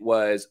me, it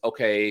was,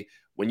 okay,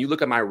 when you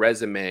look at my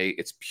resume,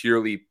 it's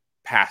purely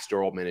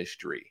pastoral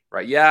ministry,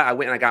 right? Yeah, I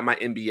went and I got my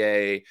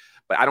MBA,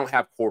 but I don't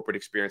have corporate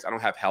experience. I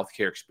don't have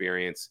healthcare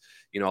experience.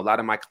 A lot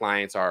of my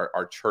clients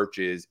are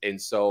churches. And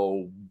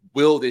so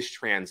will this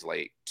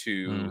translate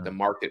to the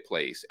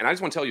marketplace? And I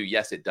just want to tell you,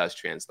 yes, it does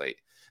translate.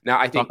 Now,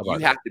 I think you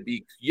have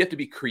to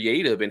be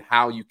creative in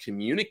how you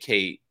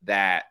communicate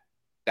that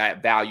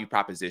value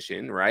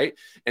proposition, right?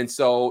 And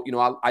so,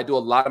 I do a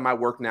lot of my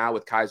work now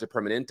with Kaiser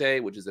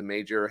Permanente, which is a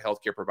major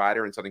healthcare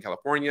provider in Southern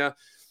California.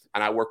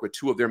 And I work with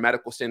 2 of their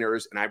medical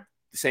centers. And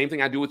the same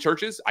thing I do with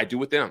churches, I do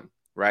with them.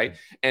 Right.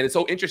 And it's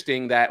so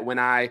interesting that when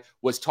I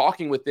was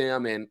talking with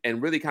them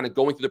and really kind of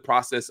going through the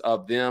process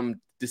of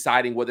them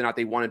deciding whether or not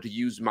they wanted to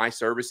use my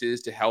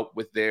services to help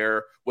with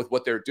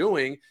what they're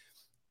doing,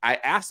 I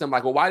asked them,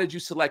 like, well, why did you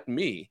select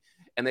me?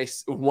 And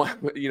it's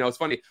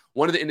funny.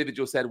 One of the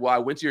individuals said, well, I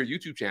went to your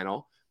YouTube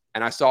channel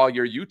and I saw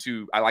your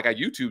YouTube. I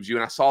YouTubed you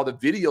and I saw the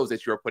videos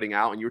that you were putting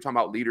out, and you were talking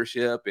about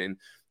leadership and,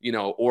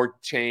 org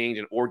change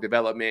and org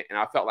development. And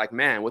I felt like,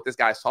 man, what this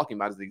guy's talking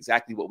about is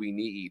exactly what we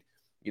need,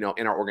 in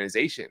our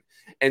organization.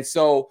 And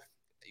so,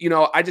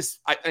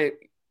 I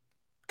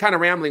kind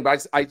of rambling,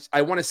 but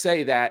I want to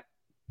say that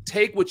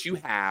take what you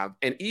have.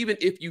 And even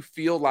if you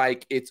feel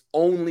like it's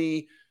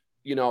only,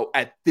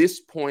 at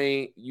this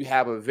point, you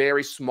have a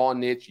very small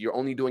niche, you're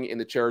only doing it in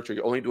the church, or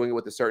you're only doing it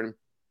with a certain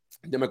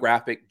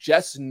demographic,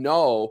 just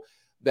know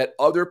that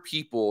other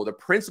people, the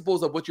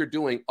principles of what you're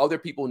doing, other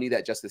people need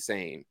that just the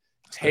same.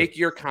 Take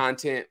your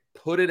content,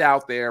 put it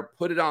out there,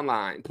 put it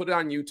online, put it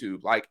on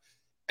YouTube. Like,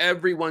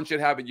 everyone should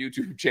have a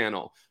YouTube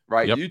channel,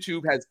 right? Yep.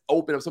 YouTube has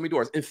opened up so many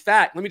doors. In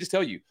fact, let me just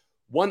tell you,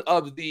 one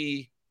of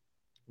the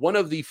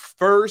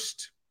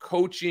first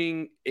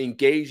coaching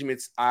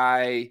engagements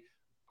I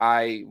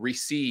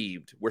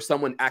received where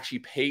someone actually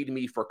paid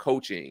me for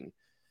coaching,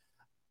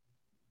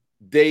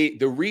 the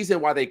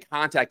reason why they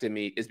contacted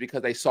me is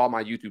because they saw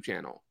my YouTube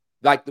channel.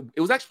 Like, it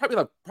was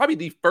actually probably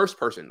the first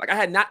person. Like, I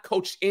had not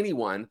coached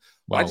anyone,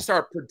 but I just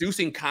started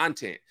producing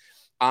content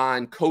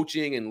on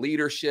coaching and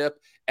leadership.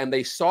 And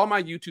they saw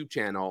my YouTube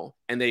channel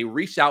and they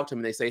reached out to me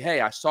and they say,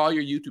 hey, I saw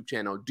your YouTube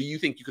channel. Do you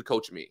think you could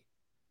coach me?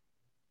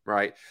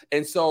 Right.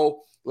 And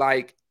so,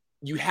 like,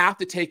 you have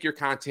to take your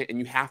content and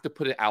you have to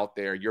put it out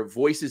there. Your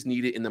voice is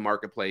needed in the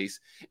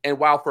marketplace. And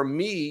while for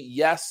me,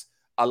 yes,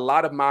 a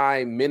lot of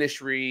my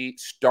ministry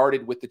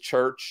started with the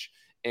church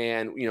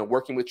and,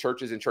 working with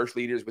churches and church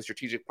leaders with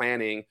strategic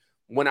planning.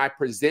 When I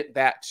present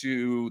that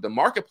to the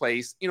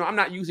marketplace, I'm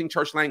not using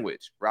church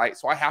language, right?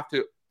 So I have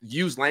to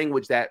use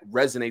language that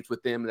resonates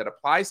with them, that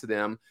applies to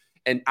them.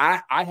 And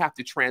I have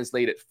to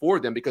translate it for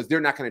them because they're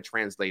not going to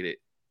translate it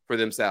for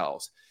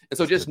themselves. And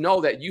so just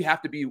know that you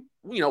have to be,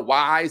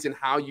 wise in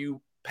how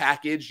you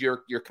package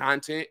your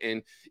content.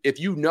 And if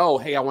you know,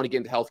 hey, I want to get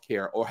into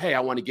healthcare, or hey, I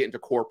want to get into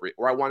corporate,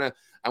 or I want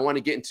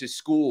to get into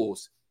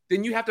schools,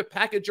 then you have to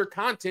package your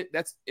content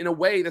that's in a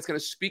way that's going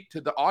to speak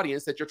to the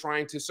audience that you're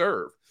trying to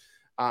serve.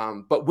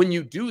 But when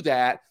you do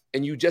that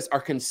and you just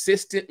are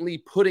consistently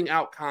putting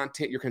out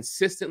content, you're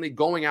consistently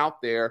going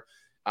out there,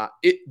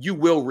 you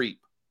will reap,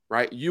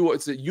 right?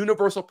 It's a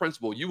universal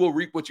principle. You will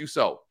reap what you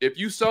sow. If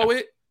you sow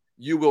it,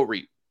 you will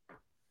reap.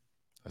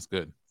 That's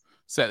good.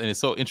 Seth, and it's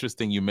so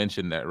interesting you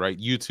mentioned that, right?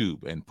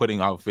 YouTube and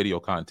putting out video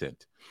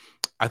content.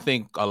 I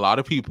think a lot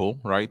of people,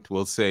 right,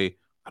 will say,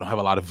 I don't have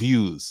a lot of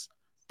views,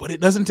 but it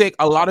doesn't take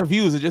a lot of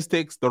views. It just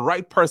takes the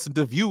right person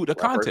to view the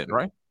content,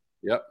 right?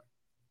 Yep.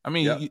 I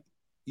mean,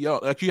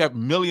 like you have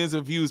millions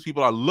of views.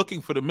 People are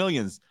looking for the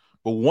millions,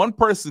 but one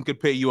person could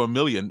pay you $1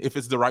 million if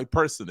it's the right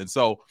person. And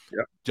so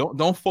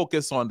don't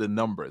focus on the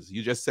numbers.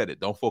 You just said it.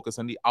 Don't focus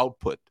on the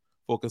output.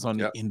 Focus on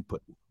the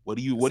input. What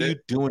are you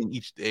doing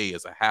each day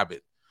as a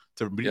habit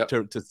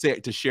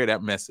to share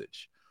that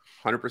message?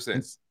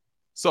 100%.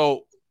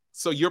 So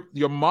you're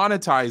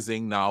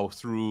monetizing now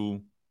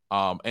through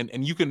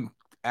and you can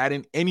add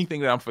in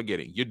anything that I'm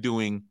forgetting. You're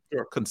doing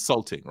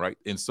consulting, right?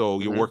 And so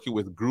you're working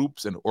with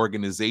groups and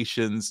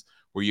organizations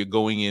where you're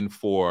going in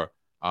for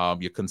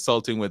you're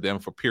consulting with them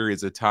for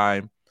periods of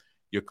time.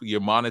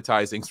 You're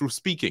monetizing through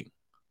speaking.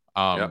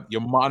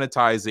 You're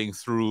monetizing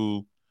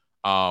through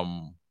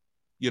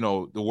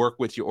the work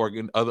with your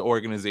other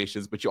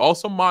organizations, but you're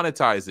also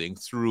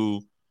monetizing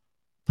through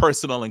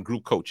personal and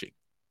group coaching.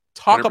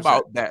 Talk 100%.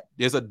 about that.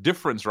 There's a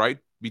difference, right,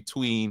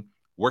 between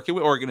working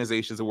with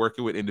organizations and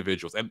working with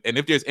individuals. And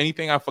if there's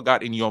anything I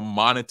forgot in your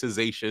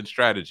monetization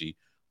strategy,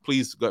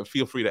 please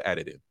feel free to add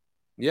it in.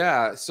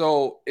 Yeah.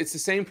 So it's the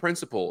same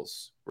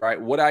principles,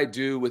 right? What I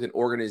do with an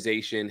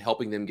organization,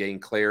 helping them gain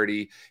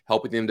clarity,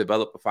 helping them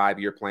develop a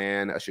 5-year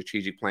plan, a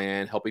strategic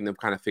plan, helping them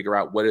kind of figure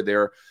out what are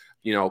their,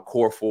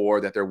 core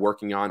 4 that they're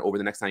working on over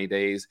the next 90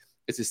 days.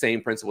 It's the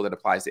same principle that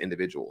applies to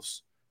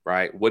individuals,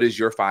 right? What is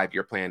your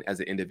 5-year plan as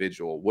an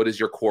individual? What is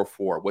your core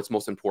 4? What's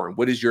most important?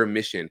 What is your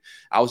mission?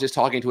 I was just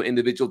talking to an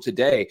individual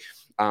today,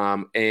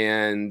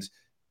 and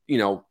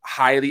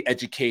highly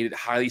educated,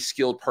 highly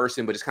skilled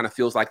person, but just kind of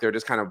feels like they're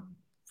just kind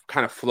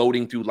of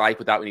floating through life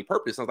without any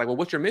purpose. I was like, well,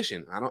 what's your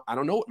mission? I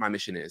don't know what my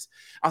mission is.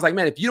 I was like,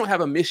 man, if you don't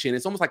have a mission,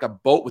 it's almost like a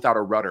boat without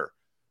a rudder,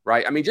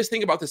 right? I mean, just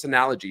think about this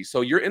analogy.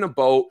 So you're in a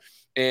boat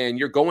and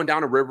you're going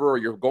down a river or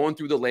you're going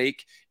through the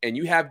lake and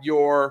you have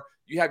your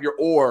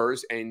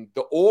oars, and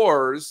the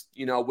oars,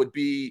 would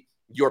be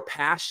your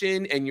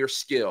passion and your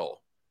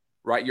skill,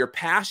 right? Your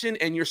passion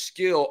and your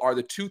skill are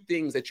the two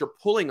things that you're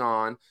pulling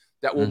on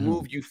that will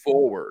move you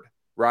forward,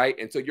 right?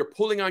 And so you're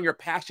pulling on your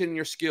passion and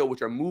your skill,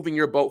 which are moving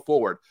your boat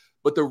forward.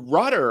 But the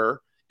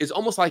rudder is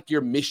almost like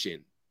your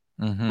mission,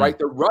 right?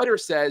 The rudder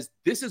says,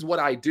 this is what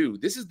I do.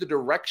 This is the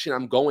direction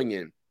I'm going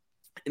in.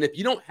 And if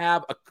you don't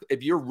have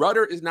if your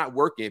rudder is not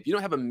working, if you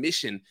don't have a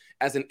mission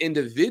as an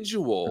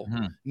individual,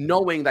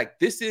 knowing like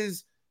this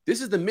is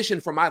the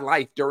mission for my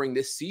life during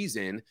this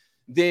season,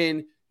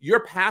 then your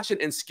passion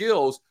and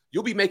skills,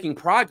 you'll be making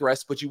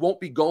progress, but you won't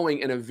be going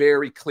in a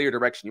very clear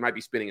direction. You might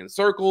be spinning in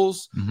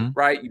circles,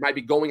 right? You might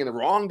be going in the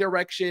wrong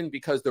direction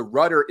because the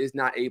rudder is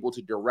not able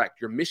to direct.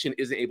 Your mission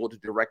isn't able to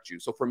direct you.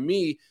 So for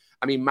me,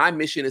 I mean, my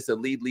mission is to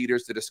lead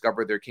leaders to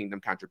discover their kingdom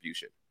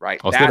contribution,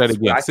 right? Say that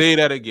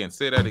again.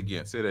 Say that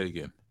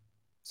again.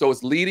 So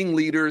it's leading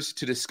leaders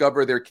to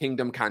discover their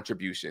kingdom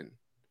contribution,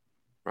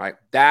 right?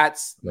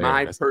 That's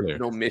my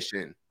personal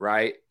mission,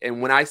 right?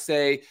 And when I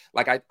say,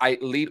 like, I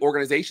lead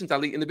organizations, I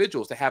lead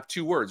individuals to have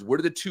 2 words. What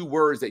are the 2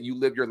 words that you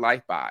live your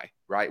life by,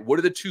 right? What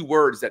are the 2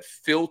 words that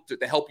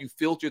help you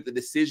filter the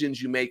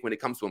decisions you make when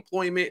it comes to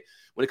employment,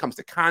 when it comes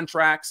to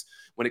contracts,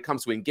 when it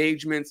comes to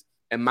engagements?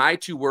 And my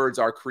 2 words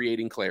are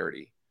creating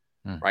clarity,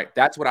 right?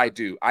 That's what I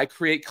do. I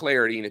create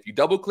clarity. And if you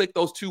double click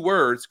those 2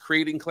 words,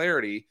 creating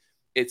clarity,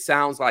 it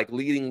sounds like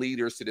leading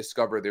leaders to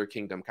discover their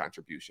kingdom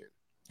contribution.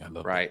 I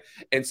love right.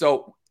 That. And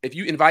so if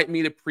you invite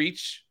me to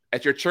preach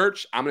at your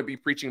church, I'm going to be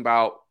preaching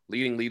about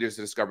leading leaders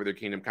to discover their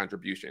kingdom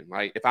contribution.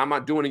 Like if I'm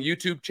not doing a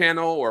YouTube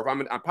channel or if I'm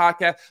on a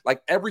podcast,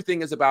 like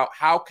everything is about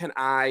how can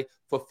I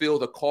fulfill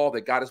the call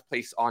that God has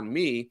placed on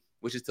me,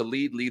 which is to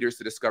lead leaders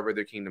to discover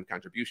their kingdom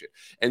contribution.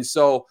 And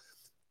so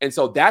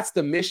that's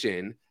the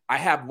mission. I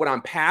have what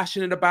I'm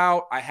passionate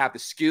about. I have the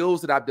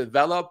skills that I've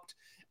developed.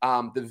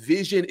 The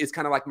vision is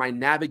kind of like my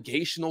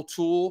navigational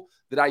tool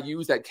that I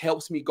use that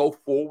helps me go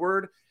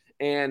forward.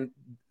 And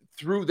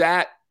through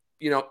that,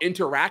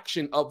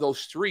 interaction of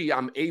those 3,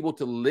 I'm able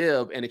to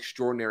live an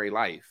extraordinary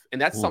life. And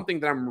that's something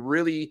that I'm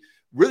really,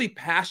 really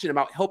passionate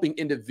about helping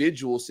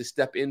individuals to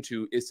step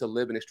into, is to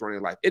live an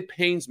extraordinary life. It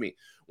pains me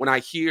when I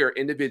hear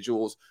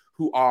individuals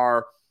who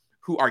are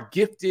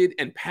gifted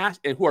and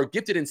passionate and who are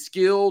gifted and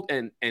skilled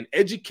and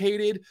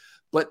educated,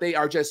 but they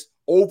are just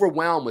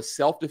overwhelmed with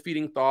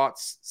self-defeating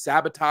thoughts,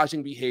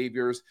 sabotaging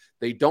behaviors.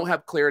 They don't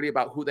have clarity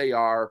about who they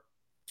are.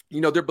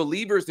 they're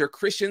believers, they're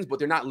Christians, but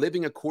they're not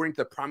living according to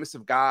the promise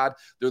of God.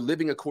 They're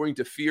living according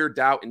to fear,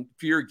 doubt, and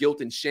fear,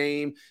 guilt, and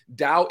shame.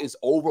 Doubt is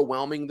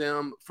overwhelming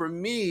them. For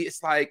me,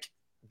 it's like,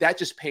 that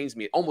just pains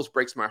me. It almost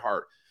breaks my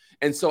heart.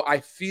 And so I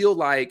feel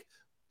like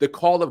the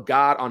call of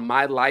God on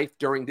my life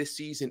during this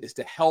season is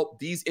to help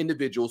these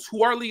individuals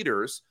who are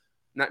leaders,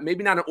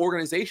 maybe not an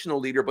organizational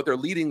leader, but they're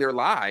leading their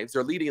lives,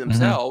 they're leading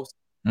themselves.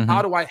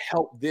 How do I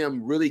help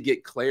them really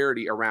get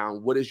clarity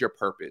around what is your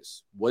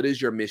purpose? What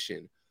is your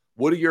mission?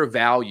 What are your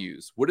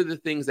values? What are the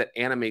things that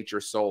animate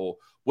your soul?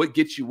 What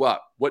gets you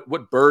up?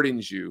 What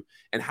burdens you?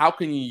 And how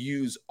can you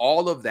use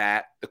all of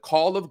that, the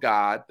call of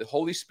God, the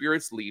Holy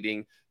Spirit's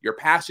leading, your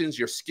passions,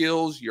 your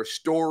skills, your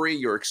story,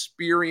 your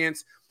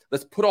experience?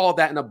 Let's put all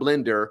that in a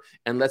blender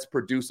and let's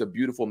produce a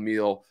beautiful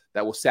meal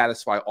that will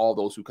satisfy all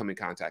those who come in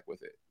contact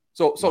with it.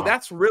 So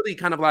that's really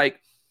kind of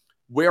like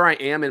where I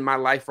am in my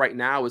life right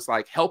now, is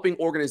like helping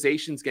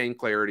organizations gain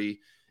clarity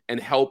and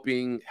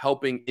helping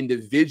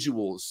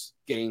individuals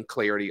gain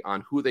clarity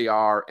on who they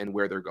are and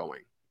where they're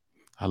going.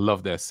 I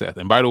love that, Seth.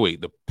 And by the way,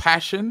 the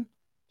passion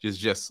is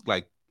just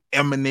like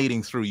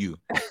emanating through you.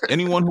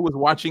 Anyone who is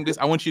watching this,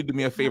 I want you to do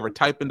me a favor,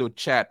 type into the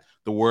chat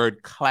the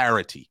word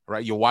clarity,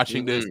 right? You're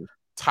watching this,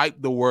 type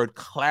the word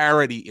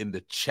clarity in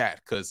the chat,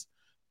 because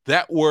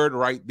that word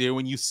right there,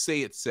 when you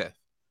say it, Seth,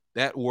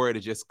 that word,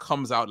 it just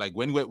comes out like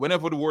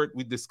whenever the word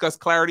we discuss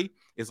clarity,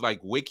 it's like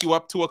wake you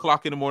up 2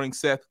 o'clock in the morning,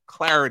 Seth,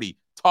 clarity,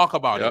 talk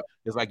about it.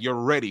 It's like you're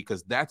ready,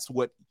 because that's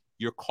what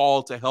you're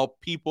called to help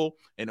people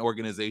and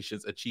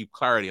organizations achieve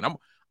clarity. And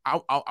I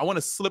want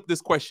to slip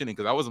this question in,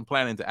 because I wasn't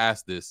planning to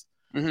ask this.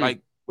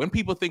 Like, when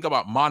people think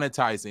about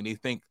monetizing, they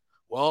think,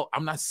 well,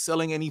 I'm not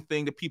selling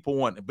anything that people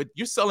want, but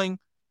you're selling,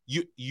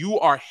 you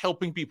are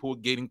helping people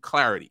getting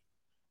clarity.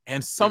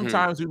 And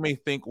sometimes we may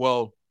think,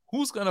 well,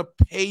 who's going to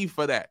pay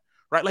for that?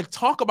 Right? Like,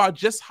 talk about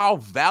just how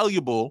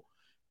valuable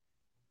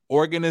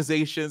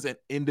organizations and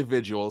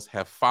individuals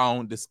have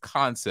found this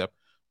concept,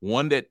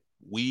 one that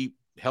we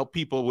help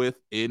people with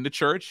in the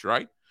church,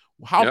 right?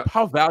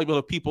 How valuable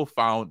have people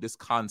found this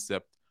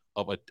concept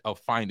of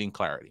finding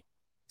clarity?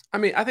 I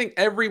mean, I think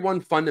everyone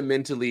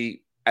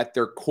fundamentally at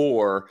their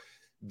core,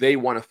 they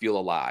want to feel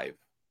alive.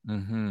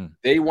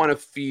 They want to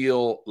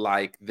feel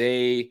like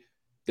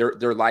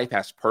their life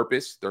has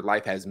purpose, their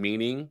life has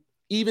meaning.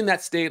 Even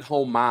that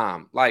stay-at-home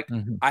mom, like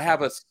I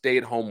have a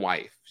stay-at-home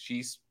wife.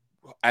 She's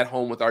at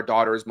home with our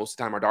daughters most of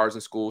the time. Our daughter's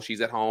in school, she's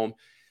at home.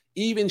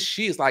 Even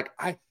she's like,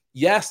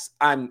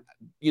 I'm,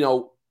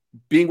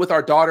 being with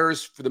our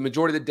daughters for the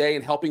majority of the day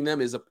and helping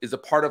them is a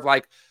part of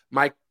like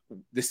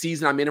the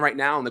season I'm in right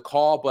now in the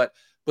call, but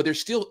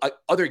there's still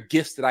other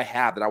gifts that I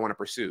have that I want to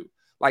pursue.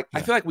 Like,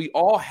 I feel like we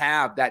all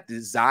have that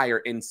desire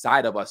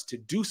inside of us to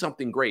do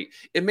something great.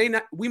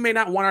 We may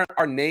not want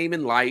our name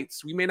in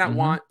lights. We may not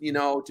want,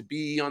 to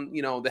be on,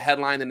 the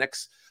headline, the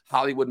next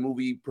Hollywood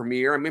movie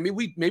premiere. And maybe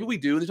we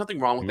do. There's nothing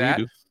wrong with that.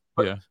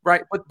 But,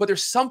 right. But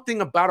there's something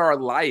about our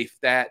life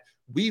that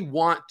we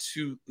want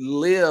to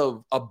live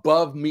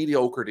above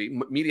mediocrity.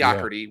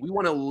 We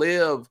want to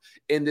live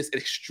in this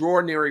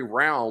extraordinary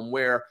realm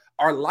where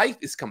our life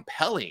is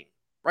compelling,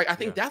 right? I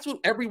think that's what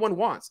everyone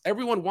wants.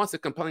 Everyone wants a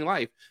compelling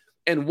life.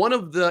 And one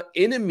of the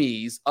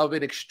enemies of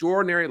an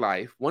extraordinary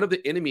life, one of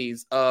the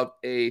enemies of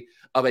a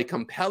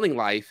compelling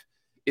life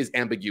is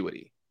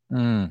ambiguity,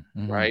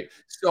 right?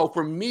 So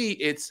for me,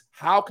 it's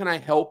how can I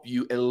help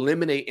you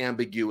eliminate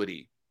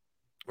ambiguity,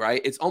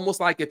 right? It's almost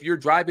like if you're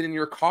driving in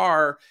your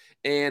car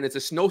and it's a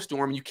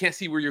snowstorm and you can't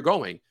see where you're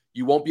going,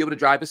 you won't be able to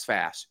drive as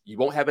fast. You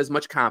won't have as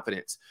much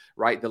confidence,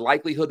 right? The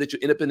likelihood that you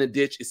end up in a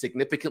ditch is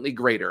significantly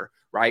greater,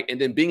 right? And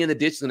then being in the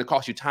ditch is going to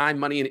cost you time,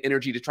 money, and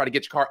energy to try to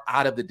get your car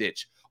out of the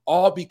ditch.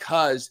 All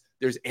because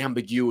there's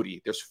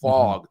ambiguity, there's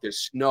fog, there's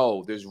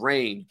snow, there's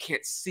rain. You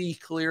can't see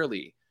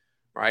clearly,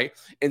 right?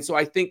 And so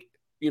I think,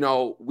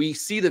 we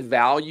see the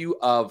value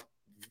of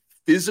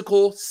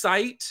physical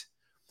sight.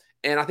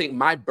 And I think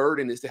my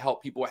burden is to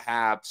help people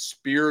have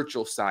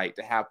spiritual sight,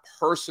 to have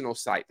personal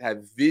sight, to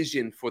have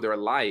vision for their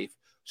life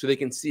so they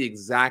can see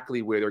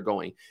exactly where they're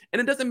going. And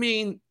it doesn't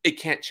mean it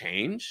can't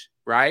change,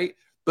 right?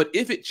 But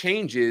if it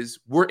changes,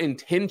 we're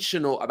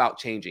intentional about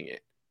changing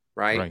it.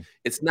 Right?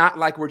 It's not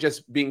like we're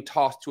just being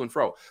tossed to and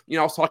fro.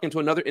 I was talking to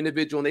another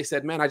individual and they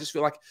said, man, I just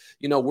feel like,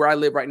 where I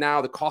live right now,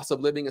 the cost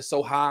of living is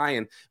so high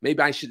and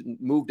maybe I should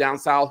move down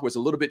south where it's a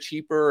little bit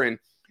cheaper. And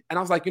I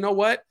was like, you know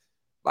what?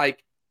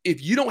 Like,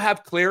 if you don't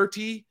have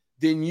clarity,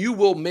 then you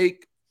will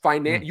make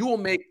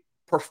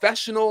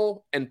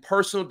professional and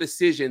personal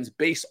decisions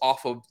based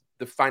off of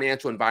the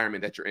financial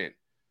environment that you're in.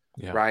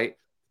 Right.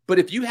 But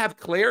if you have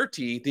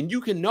clarity, then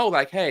you can know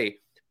like, hey,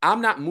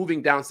 I'm not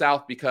moving down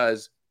south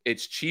because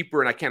it's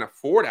cheaper and I can't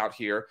afford out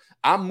here.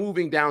 I'm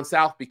moving down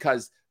south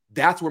because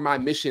that's where my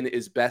mission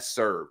is best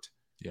served.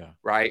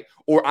 Right.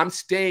 Or I'm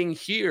staying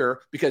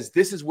here because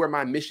this is where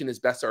my mission is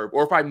best served.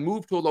 Or if I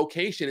move to a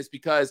location, it's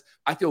because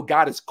I feel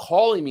God is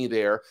calling me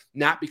there,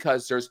 not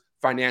because there's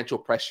financial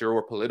pressure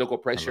or political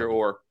pressure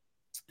or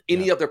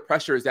any other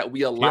pressures that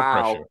we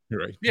allow.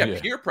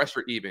 Peer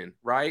pressure even.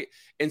 Right.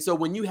 And so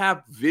when you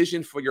have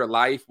vision for your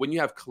life, when you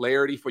have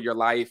clarity for your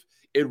life,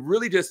 it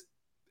really just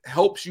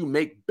helps you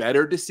make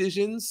better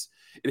decisions.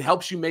 It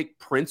helps you make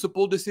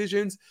principled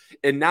decisions,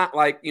 and not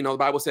like, the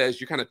Bible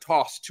says you're kind of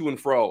tossed to and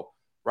fro,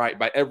 right?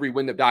 By every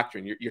wind of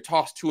doctrine. You're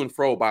tossed to and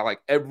fro by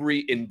like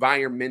every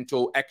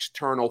environmental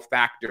external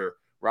factor,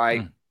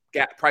 right?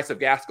 Price of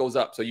gas goes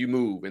up, so you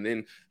move, and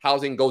then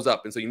housing goes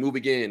up, and so you move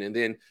again, and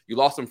then you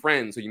lost some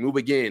friends, so you move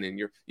again,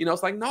 and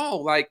it's like, no,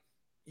 like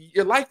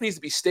your life needs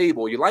to be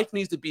stable. Your life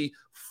needs to be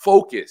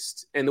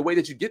focused, and the way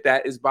that you get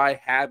that is by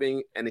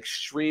having an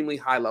extremely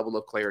high level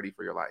of clarity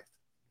for your life.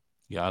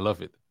 Yeah, I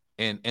love it.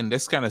 And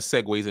this kind of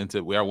segues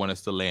into where I want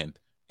us to land.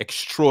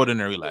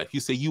 Extraordinary life. You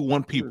say you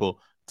want people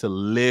to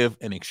live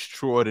an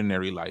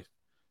extraordinary life.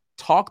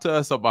 Talk to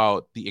us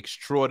about the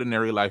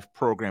Extraordinary Life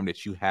program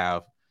that you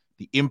have,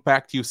 the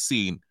impact you've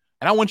seen.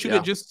 And I want you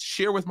to just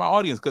share with my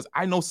audience, because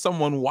I know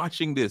someone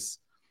watching this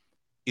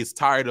is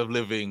tired of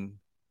living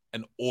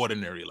an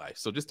ordinary life.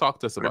 So just talk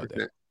to us about 100%.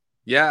 That.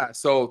 Yeah.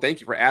 So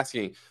thank you for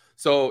asking.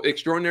 So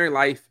Extraordinary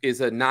Life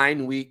is a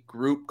 9-week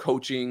group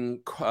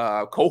coaching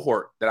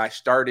cohort that I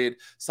started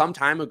some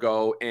time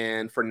ago.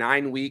 And for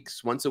 9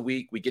 weeks, once a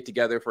week, we get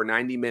together for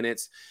 90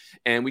 minutes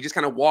and we just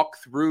kind of walk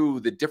through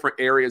the different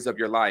areas of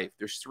your life.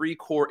 There's 3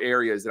 core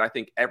areas that I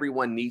think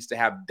everyone needs to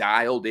have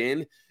dialed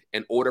in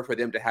order for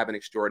them to have an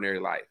extraordinary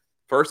life.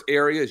 First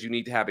area is you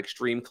need to have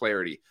extreme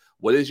clarity.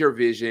 What is your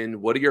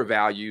vision? What are your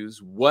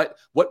values? What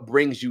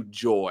brings you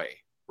joy,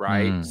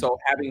 right? So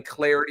having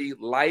clarity,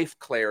 life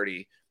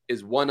clarity,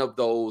 is one of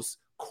those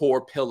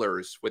core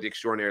pillars for the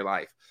extraordinary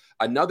life.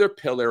 Another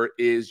pillar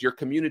is your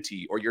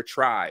community or your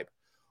tribe.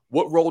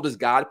 What role does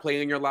God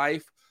play in your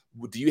life?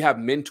 Do you have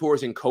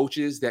mentors and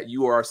coaches that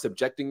you are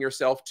subjecting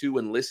yourself to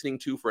and listening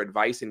to for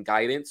advice and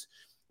guidance?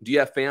 Do you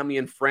have family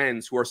and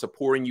friends who are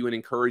supporting you and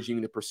encouraging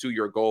you to pursue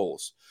your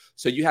goals?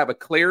 So you have a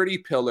clarity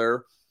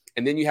pillar,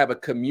 and then you have a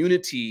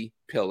community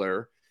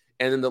pillar.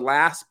 And then the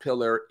last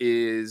pillar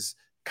is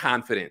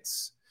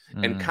confidence.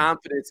 And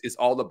confidence is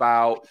all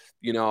about,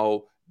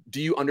 do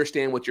you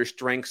understand what your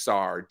strengths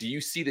are? Do you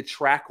see the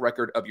track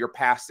record of your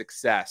past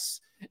success?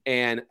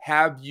 And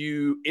have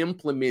you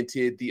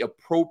implemented the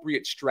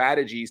appropriate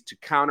strategies to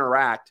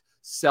counteract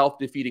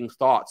self-defeating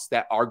thoughts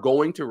that are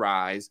going to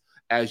rise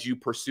as you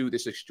pursue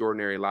this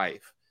extraordinary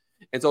life?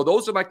 And so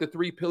those are like the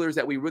 3 pillars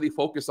that we really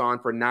focus on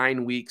for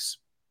 9 weeks.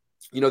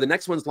 The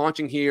next one's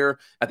launching here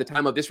at the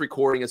time of this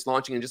recording. It's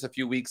launching in just a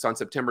few weeks on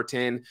September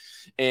 10.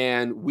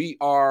 And we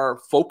are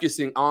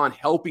focusing on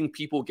helping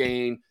people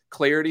gain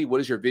clarity.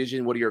 What is your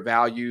vision? What are your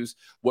values?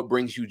 What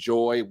brings you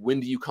joy? When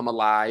do you come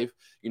alive?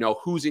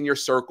 Who's in your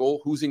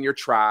circle? Who's in your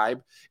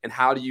tribe? And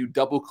how do you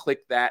double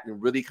click that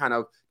and really kind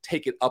of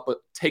take it up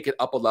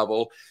a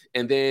level?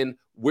 And then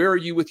where are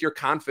you with your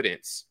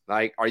confidence?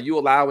 Like, are you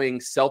allowing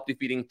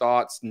self-defeating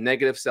thoughts,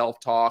 negative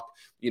self-talk?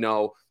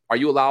 Are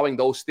you allowing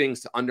those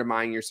things to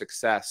undermine your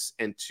success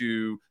and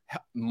to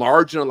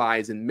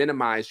marginalize and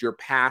minimize your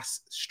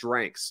past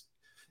strengths?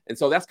 And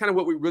so that's kind of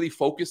what we really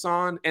focus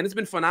on, and it's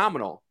been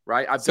phenomenal,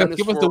 right? Seth,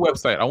 give us the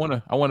website. I want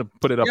to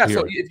put it up here.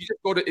 So if you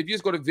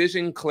just go to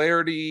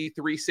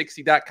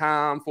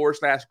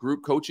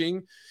visionclarity360.com/group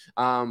coaching,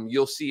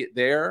 you'll see it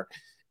there.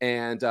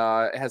 And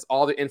it has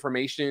all the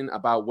information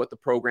about what the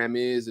program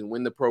is and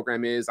when the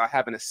program is. I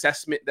have an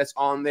assessment that's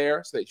on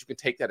there so that you can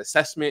take that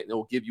assessment, and it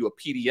will give you a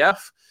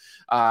PDF,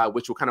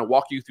 which will kind of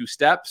walk you through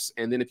steps.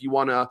 And then if you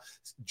want to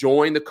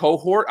join the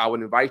cohort, I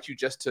would invite you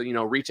just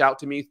to, reach out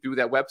to me through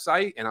that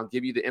website, and I'll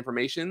give you the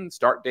information,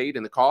 start date,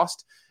 and the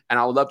cost. And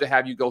I would love to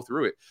have you go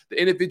through it. The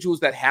individuals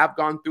that have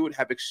gone through it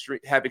have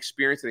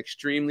experienced an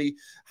extremely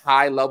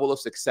high level of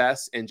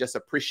success and just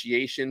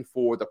appreciation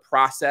for the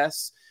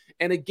process.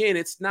 And again,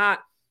 it's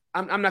not,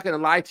 I'm not going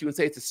to lie to you and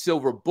say it's a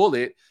silver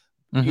bullet.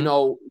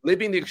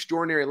 Living the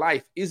extraordinary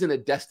life isn't a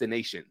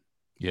destination.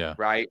 Yeah.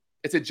 Right.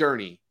 It's a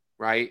journey.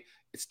 Right.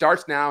 It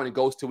starts now and it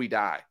goes till we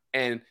die.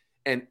 And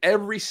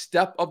every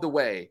step of the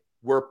way,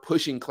 we're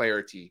pushing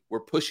clarity.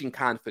 We're pushing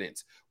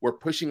confidence. We're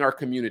pushing our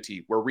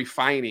community. We're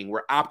refining.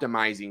 We're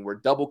optimizing. We're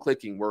double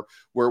clicking.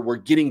 We're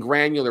getting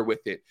granular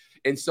with it.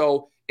 And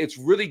so it's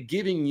really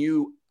giving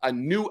you a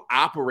new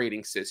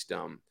operating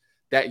system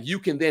that you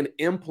can then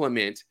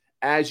implement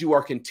as you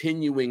are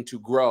continuing to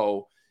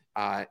grow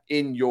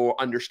in your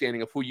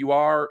understanding of who you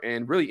are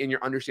and really in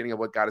your understanding of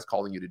what God is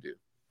calling you to do.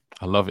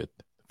 I love it.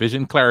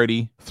 Vision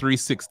Clarity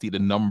 360, the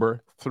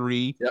number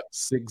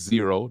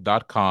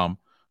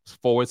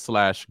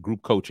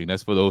 360.com/group coaching.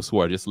 That's for those who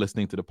are just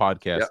listening to the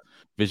podcast. Yep.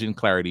 Vision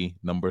Clarity,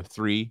 number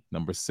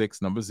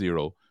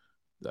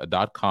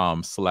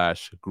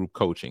 0.com/group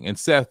coaching. And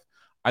Seth,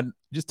 I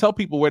just tell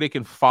people where they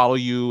can follow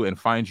you and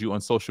find you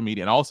on social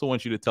media. And I also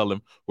want you to tell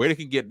them where they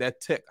can get that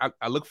text.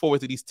 I look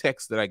forward to these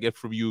texts that I get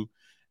from you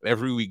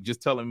every week,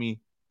 just telling me,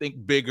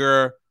 think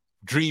bigger,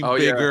 dream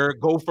bigger,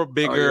 go for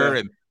bigger.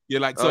 And you're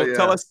like,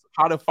 tell us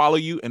how to follow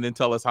you, and then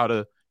tell us how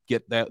to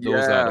get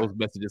those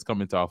messages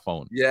come into our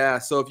phone. Yeah.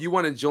 So if you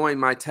want to join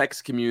my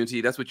text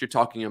community, that's what you're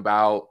talking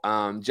about.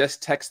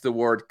 Just text the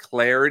word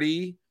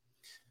clarity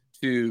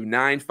to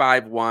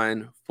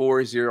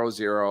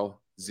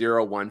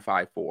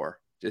 951-400-0154.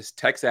 Just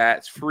text that.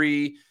 It's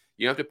free.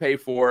 You don't have to pay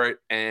for it.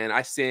 And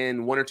I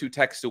send 1 or 2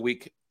 texts a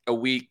week,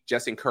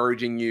 just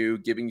encouraging you,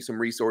 giving you some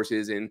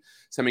resources and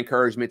some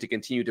encouragement to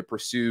continue to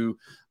pursue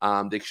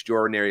the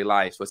extraordinary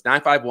life. So it's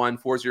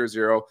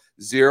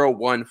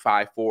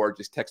 951-400-0154.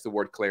 Just text the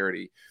word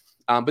clarity.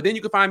 But then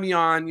you can find me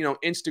on,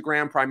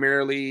 Instagram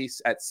primarily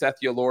at Seth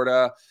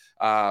Yelorda.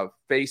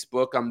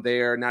 Facebook, I'm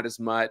there, not as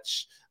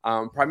much.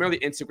 Primarily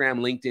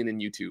Instagram, LinkedIn,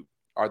 and YouTube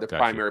are the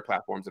primary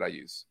platforms that I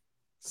use.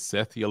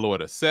 Seth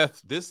Yelorda.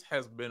 Seth, this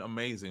has been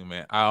amazing,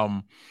 man.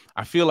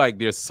 I feel like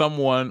there's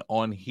someone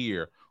on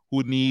here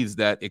who needs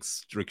that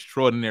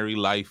extraordinary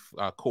life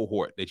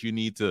cohort that you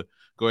need to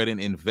go ahead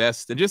and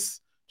invest and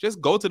just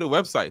go to the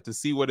website to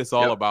see what it's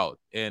all about.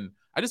 And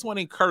I just want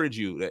to encourage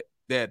you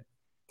that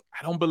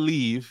I don't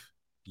believe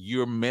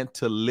you're meant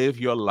to live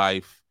your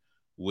life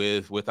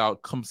without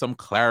some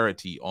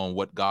clarity on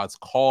what God's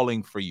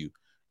calling for you.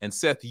 And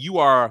Seth,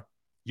 you're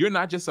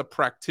not just a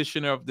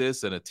practitioner of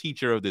this and a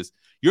teacher of this.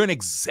 You're an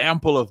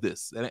example of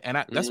this. And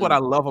that's what I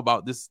love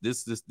about this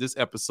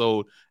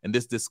episode and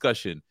this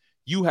discussion.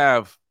 You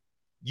have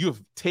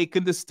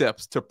taken the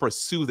steps to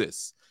pursue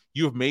this.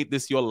 You have made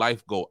this your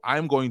life goal.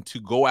 I'm going to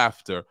go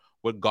after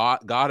what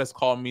God has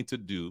called me to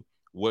do,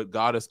 what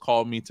God has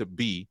called me to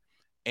be.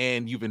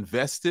 And you've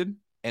invested,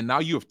 and now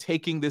you have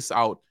taken this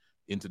out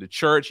into the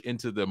church,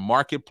 into the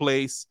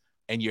marketplace,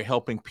 and you're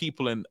helping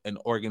people and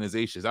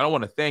organizations. I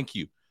want to thank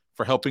you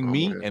for helping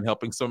me and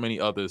helping so many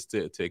others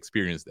to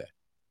experience that.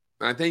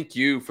 I thank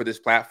you for this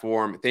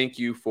platform. Thank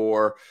you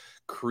for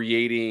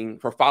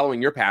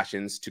following your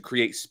passions to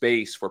create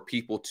space for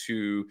people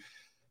to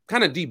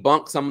kind of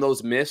debunk some of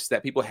those myths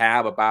that people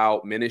have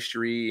about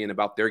ministry and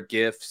about their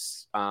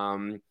gifts.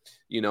 You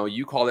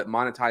call it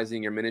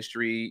monetizing your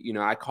ministry.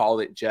 I call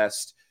it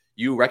just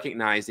you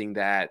recognizing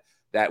that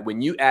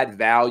when you add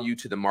value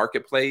to the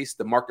marketplace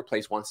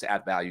wants to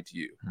add value to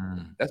you.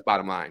 That's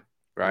bottom line,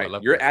 right?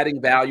 You're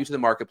adding value to the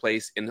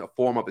marketplace in the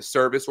form of a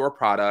service or a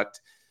product.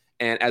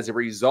 And as a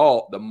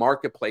result, the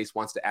marketplace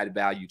wants to add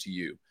value to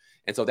you.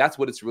 And so that's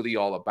what it's really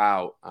all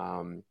about.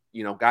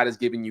 God has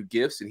given you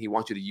gifts, and he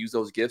wants you to use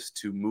those gifts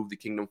to move the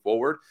kingdom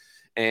forward.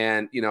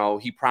 And,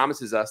 he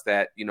promises us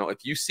that,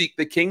 if you seek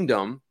the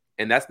kingdom,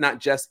 and that's not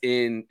just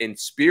in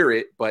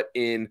spirit, but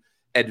in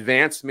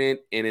advancement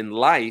and in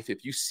life,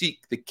 if you seek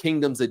the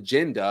kingdom's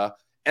agenda,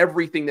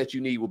 everything that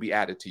you need will be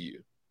added to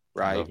you.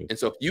 Right. And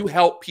so if you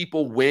help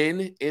people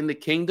win in the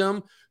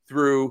kingdom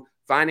through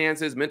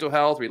finances, mental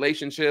health,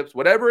 relationships,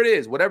 whatever it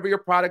is, whatever your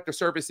product or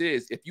service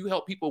is, if you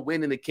help people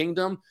win in the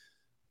kingdom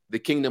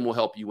will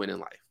help you win in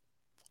life.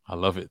 I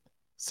love it.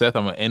 Seth,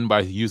 I'm going to end by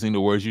using the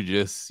words you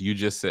just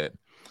said.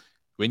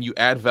 When you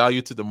add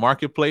value to the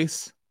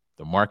marketplace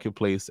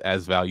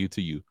adds value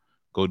to you.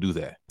 Go do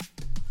that.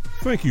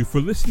 Thank you for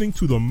listening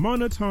to the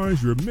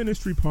Monetize Your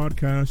Ministry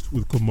podcast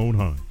with Kimon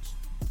Hines.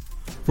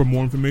 For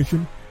more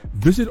information,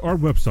 visit our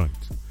website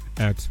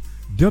at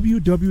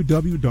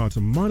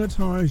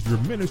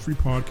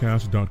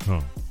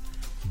www.monetizeyourministrypodcast.com.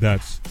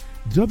 That's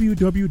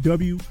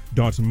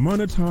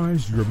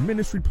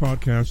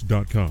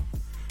www.monetizeyourministrypodcast.com.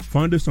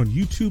 Find us on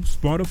YouTube,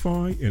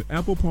 Spotify, and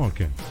Apple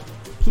Podcasts.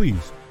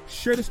 Please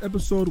share this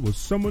episode with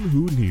someone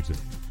who needs it.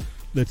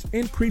 Let's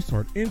increase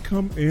our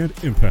income and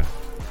impact.